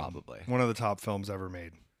classic film. Probably. One of the top films ever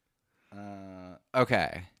made.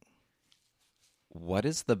 Okay. What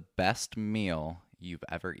is the best meal you've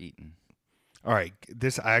ever eaten? All right,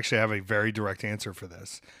 I actually have a very direct answer for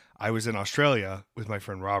this. I was in Australia with my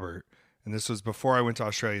friend Robert, and this was before I went to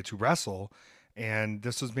Australia to wrestle, and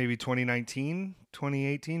this was maybe 2019,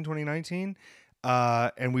 2018, 2019,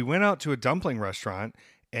 and we went out to a dumpling restaurant,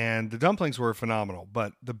 and the dumplings were phenomenal,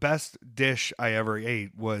 but the best dish I ever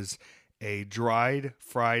ate was a dried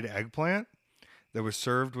fried eggplant that was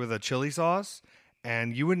served with a chili sauce.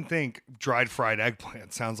 And you wouldn't think dried fried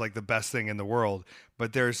eggplant sounds like the best thing in the world,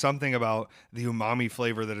 but there's something about the umami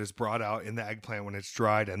flavor that is brought out in the eggplant when it's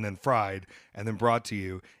dried and then fried and then brought to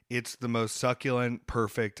you. It's the most succulent,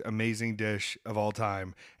 perfect, amazing dish of all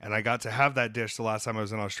time. And I got to have that dish the last time I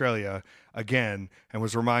was in Australia again and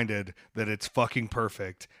was reminded that it's fucking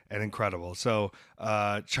perfect and incredible. So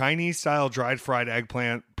Chinese style dried fried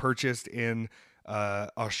eggplant purchased in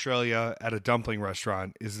Australia at a dumpling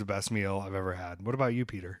restaurant is the best meal I've ever had. What about you,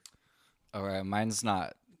 Peter? All right, mine's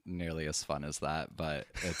not nearly as fun as that, but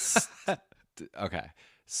it's okay.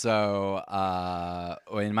 So,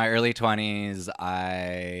 in my early 20s,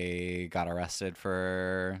 I got arrested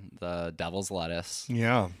for the devil's lettuce.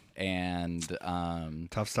 Yeah, And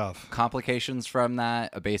tough stuff. complications from that.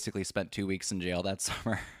 I basically spent 2 weeks in jail that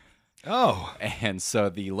summer. Oh, And so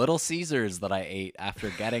the Little Caesars that I ate after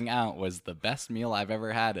getting out was the best meal I've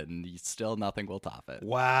ever had, and still nothing will top it.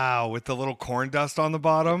 wow. With the little corn dust on the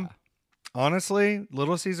bottom. Yeah. Honestly,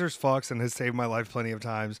 Little Caesars fucks and has saved my life plenty of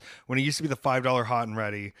times. When it used to be the $5 hot and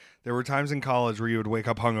ready, there were times in college where you would wake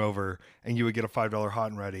up hungover and you would get a $5 hot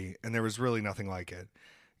and ready, and there was really nothing like it.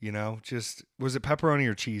 Just, was it pepperoni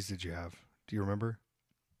or cheese did you have? Do you remember?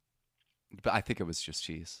 But I think it was just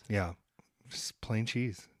cheese. Yeah, just plain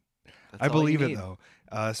cheese. That's I all you believe it need. though,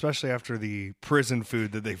 especially after the prison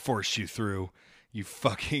food that they forced you through. You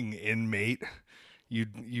fucking inmate,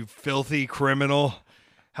 you filthy criminal!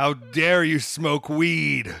 How dare you smoke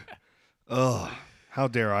weed? Ugh! How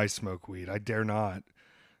dare I smoke weed? I dare not.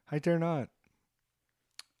 I dare not.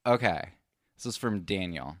 Okay, this is from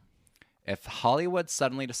Daniel. If Hollywood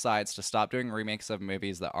suddenly decides to stop doing remakes of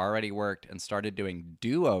movies that already worked and started doing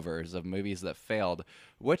do-overs of movies that failed,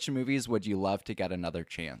 which movies would you love to get another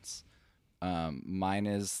chance? Mine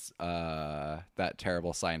is that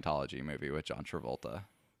terrible Scientology movie with John Travolta.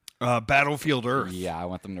 Battlefield Earth. Yeah, I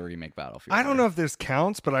want them to remake Battlefield. I don't know if this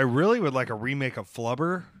counts, but I really would like a remake of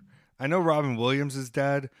Flubber. I know Robin Williams is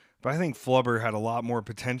dead, but I think Flubber had a lot more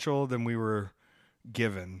potential than we were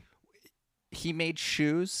given. he made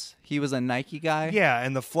shoes. He was a Nike guy. Yeah,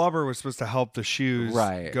 and the flubber was supposed to help the shoes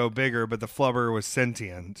Right. go bigger, but the flubber was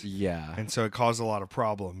sentient. Yeah. And so it caused a lot of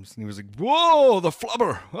problems. And he was like, whoa, the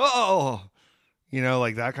flubber. Oh,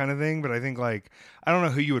 like that kind of thing. But I think I don't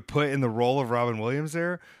know who you would put in the role of Robin Williams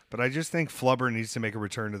there, but I just think Flubber needs to make a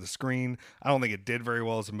return to the screen. I don't think it did very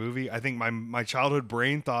well as a movie. I think my childhood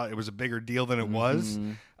brain thought it was a bigger deal than it was.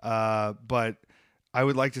 But I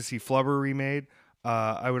would like to see Flubber remade.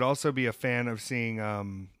 I would also be a fan of seeing, I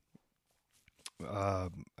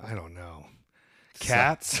don't know,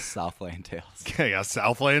 Cats. Southland Tales. Yeah,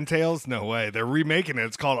 Southland Tales? No way. They're remaking it.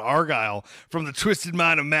 It's called Argyle from the twisted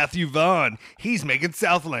mind of Matthew Vaughn. He's making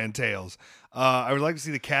Southland Tales. I would like to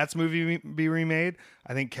see the Cats movie be remade.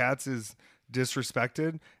 I think Cats is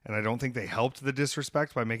disrespected, and I don't think they helped the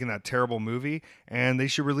disrespect by making that terrible movie, and they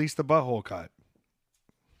should release the butthole cut.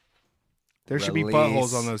 There should be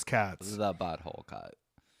buttholes on those cats. The butthole cut.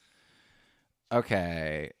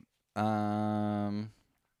 Okay.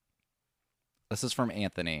 This is from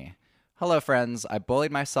Anthony. Hello, friends. I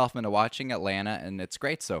bullied myself into watching Atlanta, and it's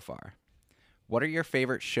great so far. What are your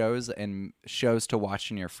favorite shows to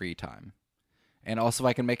watch in your free time? And also,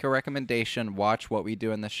 I can make a recommendation. Watch What We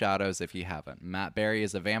Do in the Shadows if you haven't. Matt Berry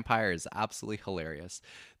as a vampire is absolutely hilarious.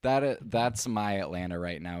 That's my Atlanta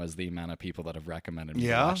right now, is the amount of people that have recommended me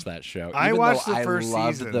to watch that show. I watched the first I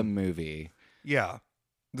loved season. the movie. Yeah.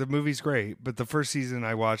 The movie's great, but the first season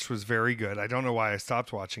I watched was very good. I don't know why I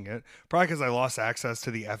stopped watching it. Probably because I lost access to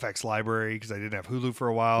the FX library because I didn't have Hulu for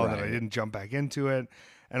a while, and then I didn't jump back into it.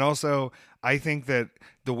 And also, I think that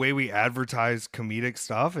the way we advertise comedic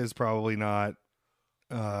stuff is probably not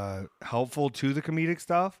helpful to the comedic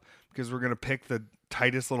stuff, because we're going to pick the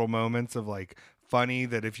tightest little moments of funny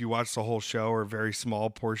that if you watch the whole show are very small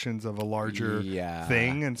portions of a larger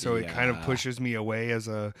thing. And so it kind of pushes me away as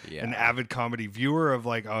an avid comedy viewer of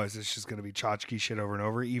is this just going to be tchotchke shit over and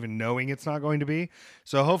over, even knowing it's not going to be.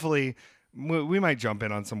 So hopefully we might jump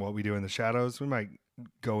in on some What We Do in the Shadows. We might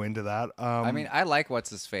go into that. I mean, I like what's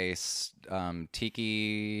his face,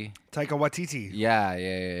 Taika Waititi.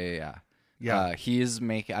 Yeah. Yeah. He is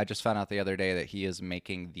making. I just found out the other day that he is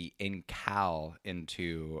making the Incal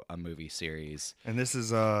into a movie series. And this is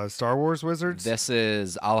Star Wars Wizards? This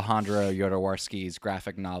is Alejandro Jodorowsky's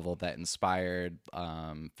graphic novel that inspired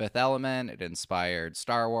Fifth Element. It inspired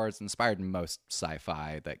Star Wars, inspired most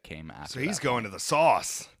sci-fi that came after. So he's going to the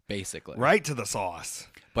sauce. Basically. Right to the sauce.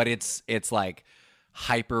 But it's like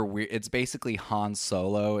hyper weird. It's basically Han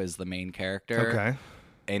Solo is the main character. Okay.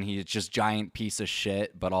 And he's just giant piece of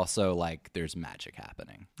shit, but also there's magic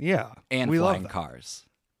happening. Yeah. And we flying love that. cars.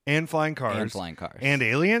 And flying cars. And flying cars. And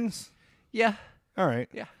aliens? Yeah. All right.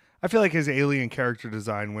 Yeah. I feel like his alien character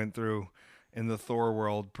design went through in the Thor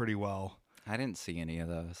world pretty well. I didn't see any of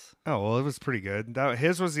those. Oh, well, it was pretty good.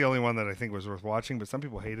 His was the only one that I think was worth watching, but some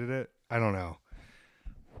people hated it. I don't know.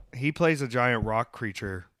 He plays a giant rock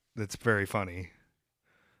creature that's very funny.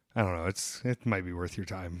 I don't know. It might be worth your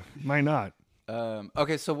time. Might not.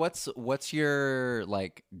 Okay, so what's your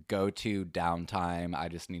go-to downtime? I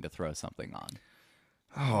just need to throw something on.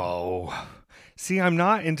 Oh, see, I'm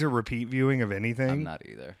not into repeat viewing of anything. I'm not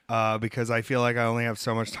either. Because I feel like I only have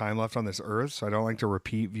so much time left on this earth, so I don't like to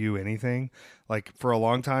repeat view anything. For a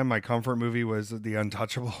long time, my comfort movie was The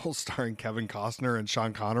Untouchables, starring Kevin Costner and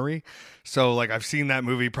Sean Connery. So I've seen that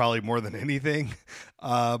movie probably more than anything.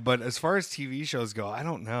 But as far as TV shows go, I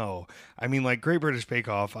don't know. I mean, Great British Bake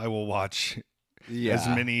Off, I will watch as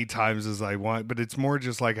many times as I want, but it's more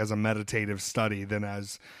just as a meditative study than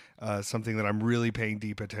as something that I'm really paying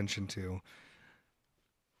deep attention to.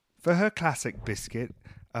 For her classic biscuit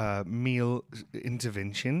meal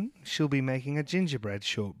intervention, she'll be making a gingerbread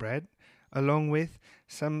shortbread, along with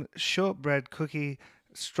some shortbread cookie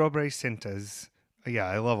strawberry centers. Yeah,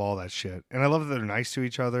 I love all that shit. And I love that they're nice to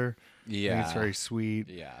each other. Yeah. I think it's very sweet.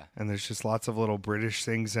 Yeah. And there's just lots of little British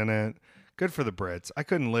things in it. Good for the Brits. I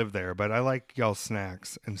couldn't live there, but I like y'all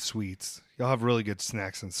snacks and sweets. Y'all have really good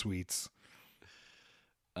snacks and sweets.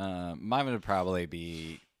 Mine would probably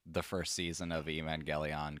be the first season of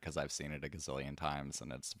Evangelion, because I've seen it a gazillion times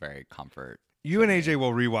and it's very comfort. You and AJ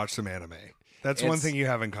will rewatch some anime. That's one thing you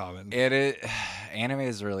have in common. Anime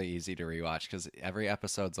is really easy to rewatch because every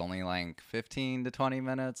episode's only 15 to 20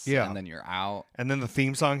 minutes. Yeah. And then you're out. And then the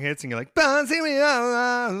theme song hits and you're like,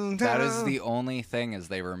 that is the only thing, is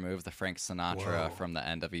they remove the Frank Sinatra from the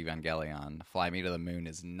end of Evangelion. Fly Me to the Moon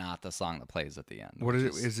is not the song that plays at the end. What is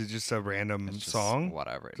it? Is it just a random song?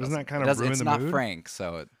 Whatever. Doesn't that kind of ruin the mood? It's not Frank,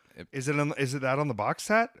 so is it that on the box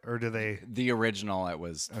set, or do they? The original, it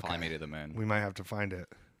was Fly Me to the Moon. We might have to find it.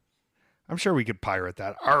 I'm sure we could pirate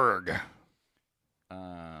that. Arg.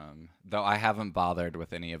 Though I haven't bothered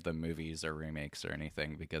with any of the movies or remakes or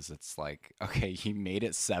anything because it's like, okay, you made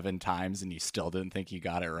it 7 times and you still didn't think you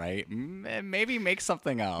got it right. Maybe make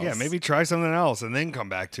something else. Yeah, maybe try something else and then come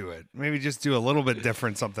back to it. Maybe just do a little bit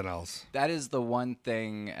different something else. That is the one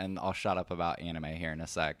thing, and I'll shut up about anime here in a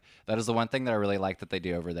sec. That is the one thing that I really like that they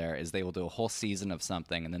do over there is they will do a whole season of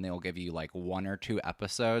something and then they will give you like 1 or 2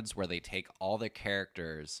 episodes where they take all the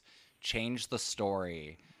characters, change the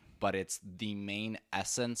story, but it's the main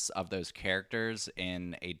essence of those characters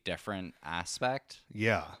in a different aspect.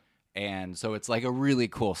 Yeah. And so it's like a really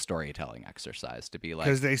cool storytelling exercise to be like...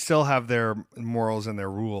 Because they still have their morals and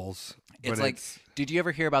their rules. It's like, did you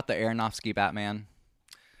ever hear about the Aronofsky Batman?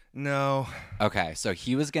 No. Okay, so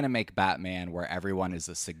he was going to make Batman where everyone is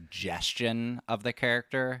a suggestion of the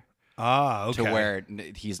character. Ah, okay. To where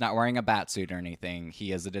he's not wearing a bat suit or anything.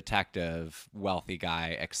 He is a detective, wealthy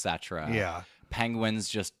guy, etc. Yeah. Penguin's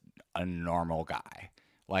just a normal guy.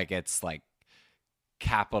 Like, it's like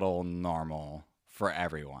capital normal for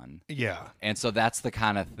everyone. Yeah. And so that's the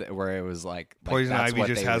kind of where it was like Poison that's Ivy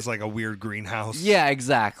just has like a weird greenhouse. Yeah,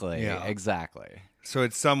 exactly. Yeah. Exactly. So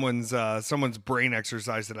it's someone's brain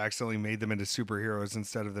exercise that accidentally made them into superheroes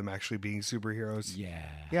instead of them actually being superheroes. Yeah.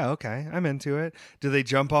 Yeah, okay. I'm into it. Do they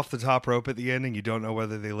jump off the top rope at the end and you don't know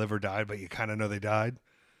whether they live or died, but you kind of know they died?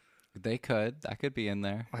 They could. That could be in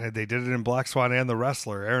there. They did it in Black Swan and The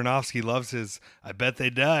Wrestler. Aronofsky loves his I bet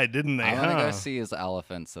they died, didn't they? I want to go see his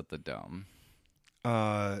elephants at the Dome.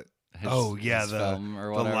 The film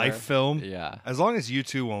or whatever. Life film. Yeah. As long as you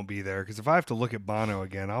two won't be there, because if I have to look at Bono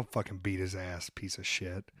again, I'll fucking beat his ass, piece of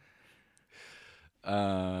shit.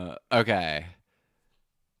 Okay.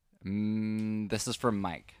 This is from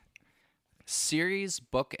Mike. Series,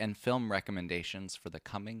 book, and film recommendations for the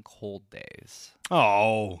coming cold days.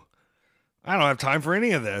 Oh, I don't have time for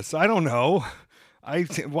any of this. I don't know.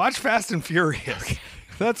 Watch Fast and Furious.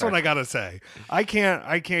 That's what I gotta say. I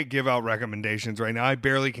can't give out recommendations right now. I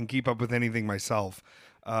barely can keep up with anything myself.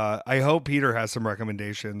 I hope Peter has some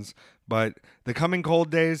recommendations, but the coming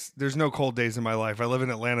cold days, there's no cold days in my life. I live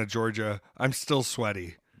in Atlanta, Georgia. I'm still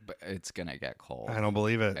sweaty. But it's gonna get cold. I don't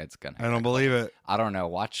believe it. I don't believe it. I don't know.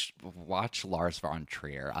 Watch Lars von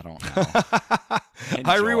Trier. I don't know.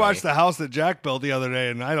 I rewatched The House that Jack built the other day,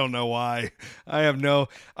 and I don't know why.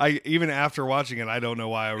 Even after watching it, I don't know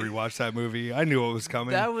why I rewatched that movie. I knew it was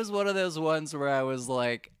coming. That was one of those ones where I was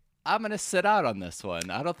like, I'm gonna sit out on this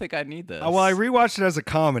one. I don't think I need this. Well, I rewatched it as a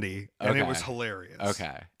comedy, and it was hilarious.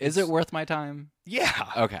 Okay. Is it worth my time?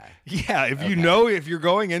 Yeah. Okay. Yeah. If you're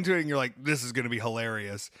going into it and you're like, this is going to be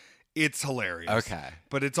hilarious, it's hilarious. Okay.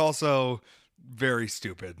 But it's also very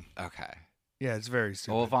stupid. Okay. Yeah, it's very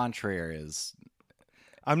stupid. Well, Von Trier is...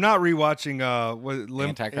 I'm not rewatching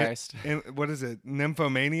Antichrist. What is it?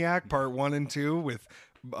 Nymphomaniac Part 1 and 2 with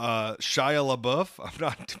Shia LaBeouf. I'm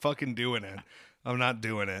not fucking doing it. I'm not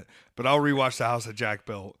doing it. But I'll rewatch The House that Jack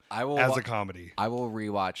built as a comedy. I will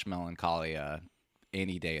rewatch Melancholia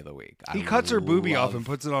any day of the week. He cuts her boobie off and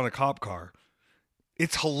puts it on a cop car.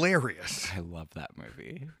 It's hilarious. I love that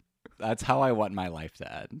movie. That's how I want my life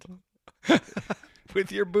to end.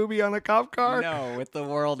 With your boobie on a cop car? No, with the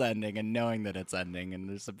world ending and knowing that it's ending and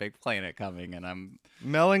there's a big planet coming and I'm...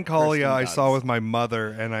 Melancholia I saw with my mother,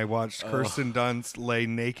 and I watched Kirsten Dunst lay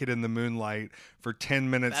naked in the moonlight for 10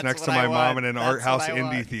 minutes next to my mom in an art house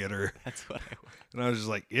indie theater. That's what I want. And I was just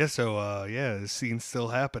like, yeah, so, this scene's still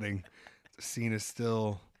happening. The scene is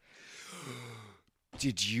still...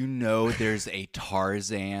 Did you know there's a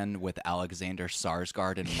Tarzan with Alexander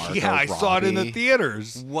Skarsgård and Margot Yeah, I saw it in the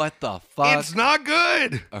theaters. What the fuck? It's not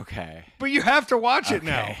good. Okay. But you have to watch it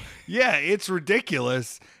now. Yeah, it's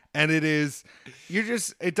ridiculous. And it is,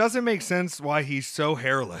 it doesn't make sense why he's so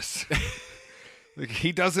hairless. Like,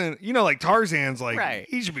 he doesn't, like Tarzan's like, right.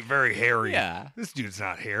 He should be very hairy. Yeah. This dude's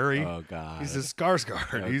not hairy. Oh, God. He's a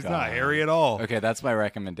Skarsgård. Oh, He's God. not hairy at all. Okay, that's my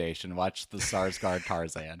recommendation. Watch the Skarsgård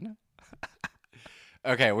Tarzan.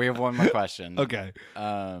 Okay, we have one more question. Okay.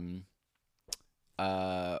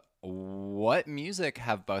 What music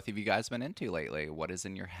have both of you guys been into lately? What is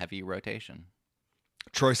in your heavy rotation?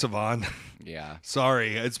 Troye Sivan. Yeah.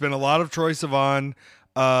 Sorry. It's been a lot of Troye Sivan.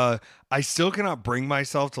 I still cannot bring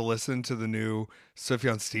myself to listen to the new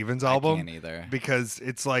Sufjan Stevens album. I can't either. Because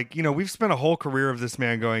it's like, we've spent a whole career of this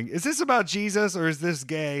man going, is this about Jesus or is this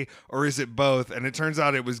gay or is it both? And it turns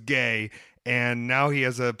out it was gay. And now he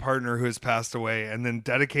has a partner who has passed away and then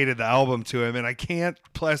dedicated the album to him. And I can't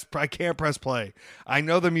press play. I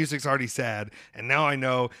know the music's already sad. And now I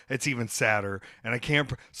know it's even sadder. And I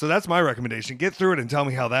can't. So that's my recommendation. Get through it and tell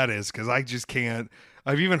me how that is. Because I just can't.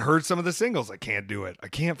 I've even heard some of the singles. I can't do it. I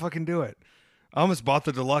can't fucking do it. I almost bought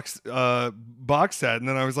the deluxe box set, and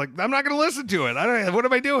then I was like, I'm not going to listen to it. I don't. What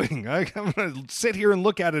am I doing? I'm going to sit here and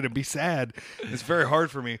look at it and be sad. It's very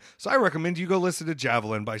hard for me. So I recommend you go listen to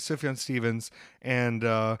Javelin by Sufjan Stevens. And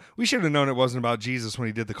we should have known it wasn't about Jesus when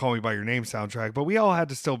he did the Call Me By Your Name soundtrack, but we all had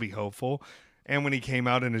to still be hopeful. And when he came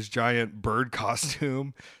out in his giant bird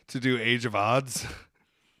costume to do Age of Odds.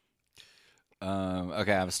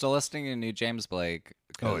 Okay, I'm still listening to new James Blake.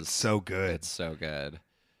 Oh, it's so good. It's so good.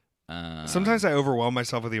 Sometimes I overwhelm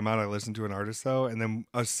myself with the amount I listen to an artist, though, and then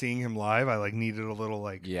us seeing him live, I like needed a little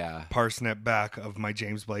parsnip back of my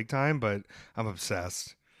James Blake time, but I'm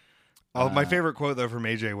obsessed. My favorite quote though from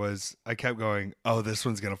AJ was, I kept going, "Oh, this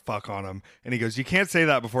one's gonna fuck on him," and he goes, "You can't say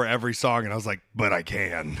that before every song," and I was like, "But I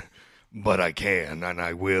can, and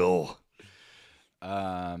I will."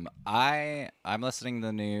 I'm listening to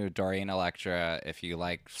the new Doreen Electra. If you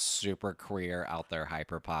like super queer out there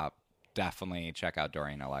hyperpop, definitely check out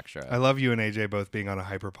Doreen Electra. I love you and AJ both being on a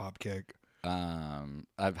hyperpop kick. A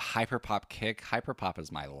hyperpop kick. Hyperpop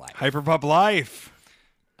is my life. Hyperpop life.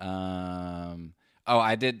 Oh,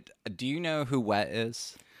 I did. Do you know who Wet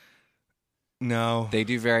is? No. They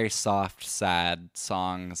do very soft, sad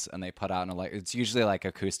songs, and they put out it's usually like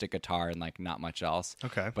acoustic guitar and like not much else.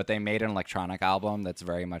 Okay. But they made an electronic album that's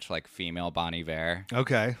very much like female Bon Iver.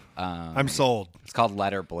 Okay. I'm sold. It's called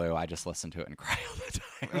Letter Blue. I just listen to it and cry all the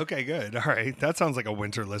time. Okay, good. All right. That sounds like a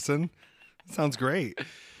winter listen. Sounds great.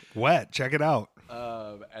 Wet. Check it out.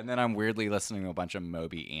 And then I'm weirdly listening to a bunch of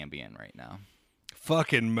Moby Ambient right now.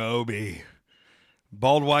 Fucking Moby.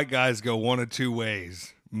 Bald white guys go one of two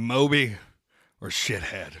ways. Moby or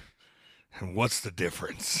shithead. And what's the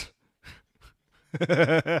difference?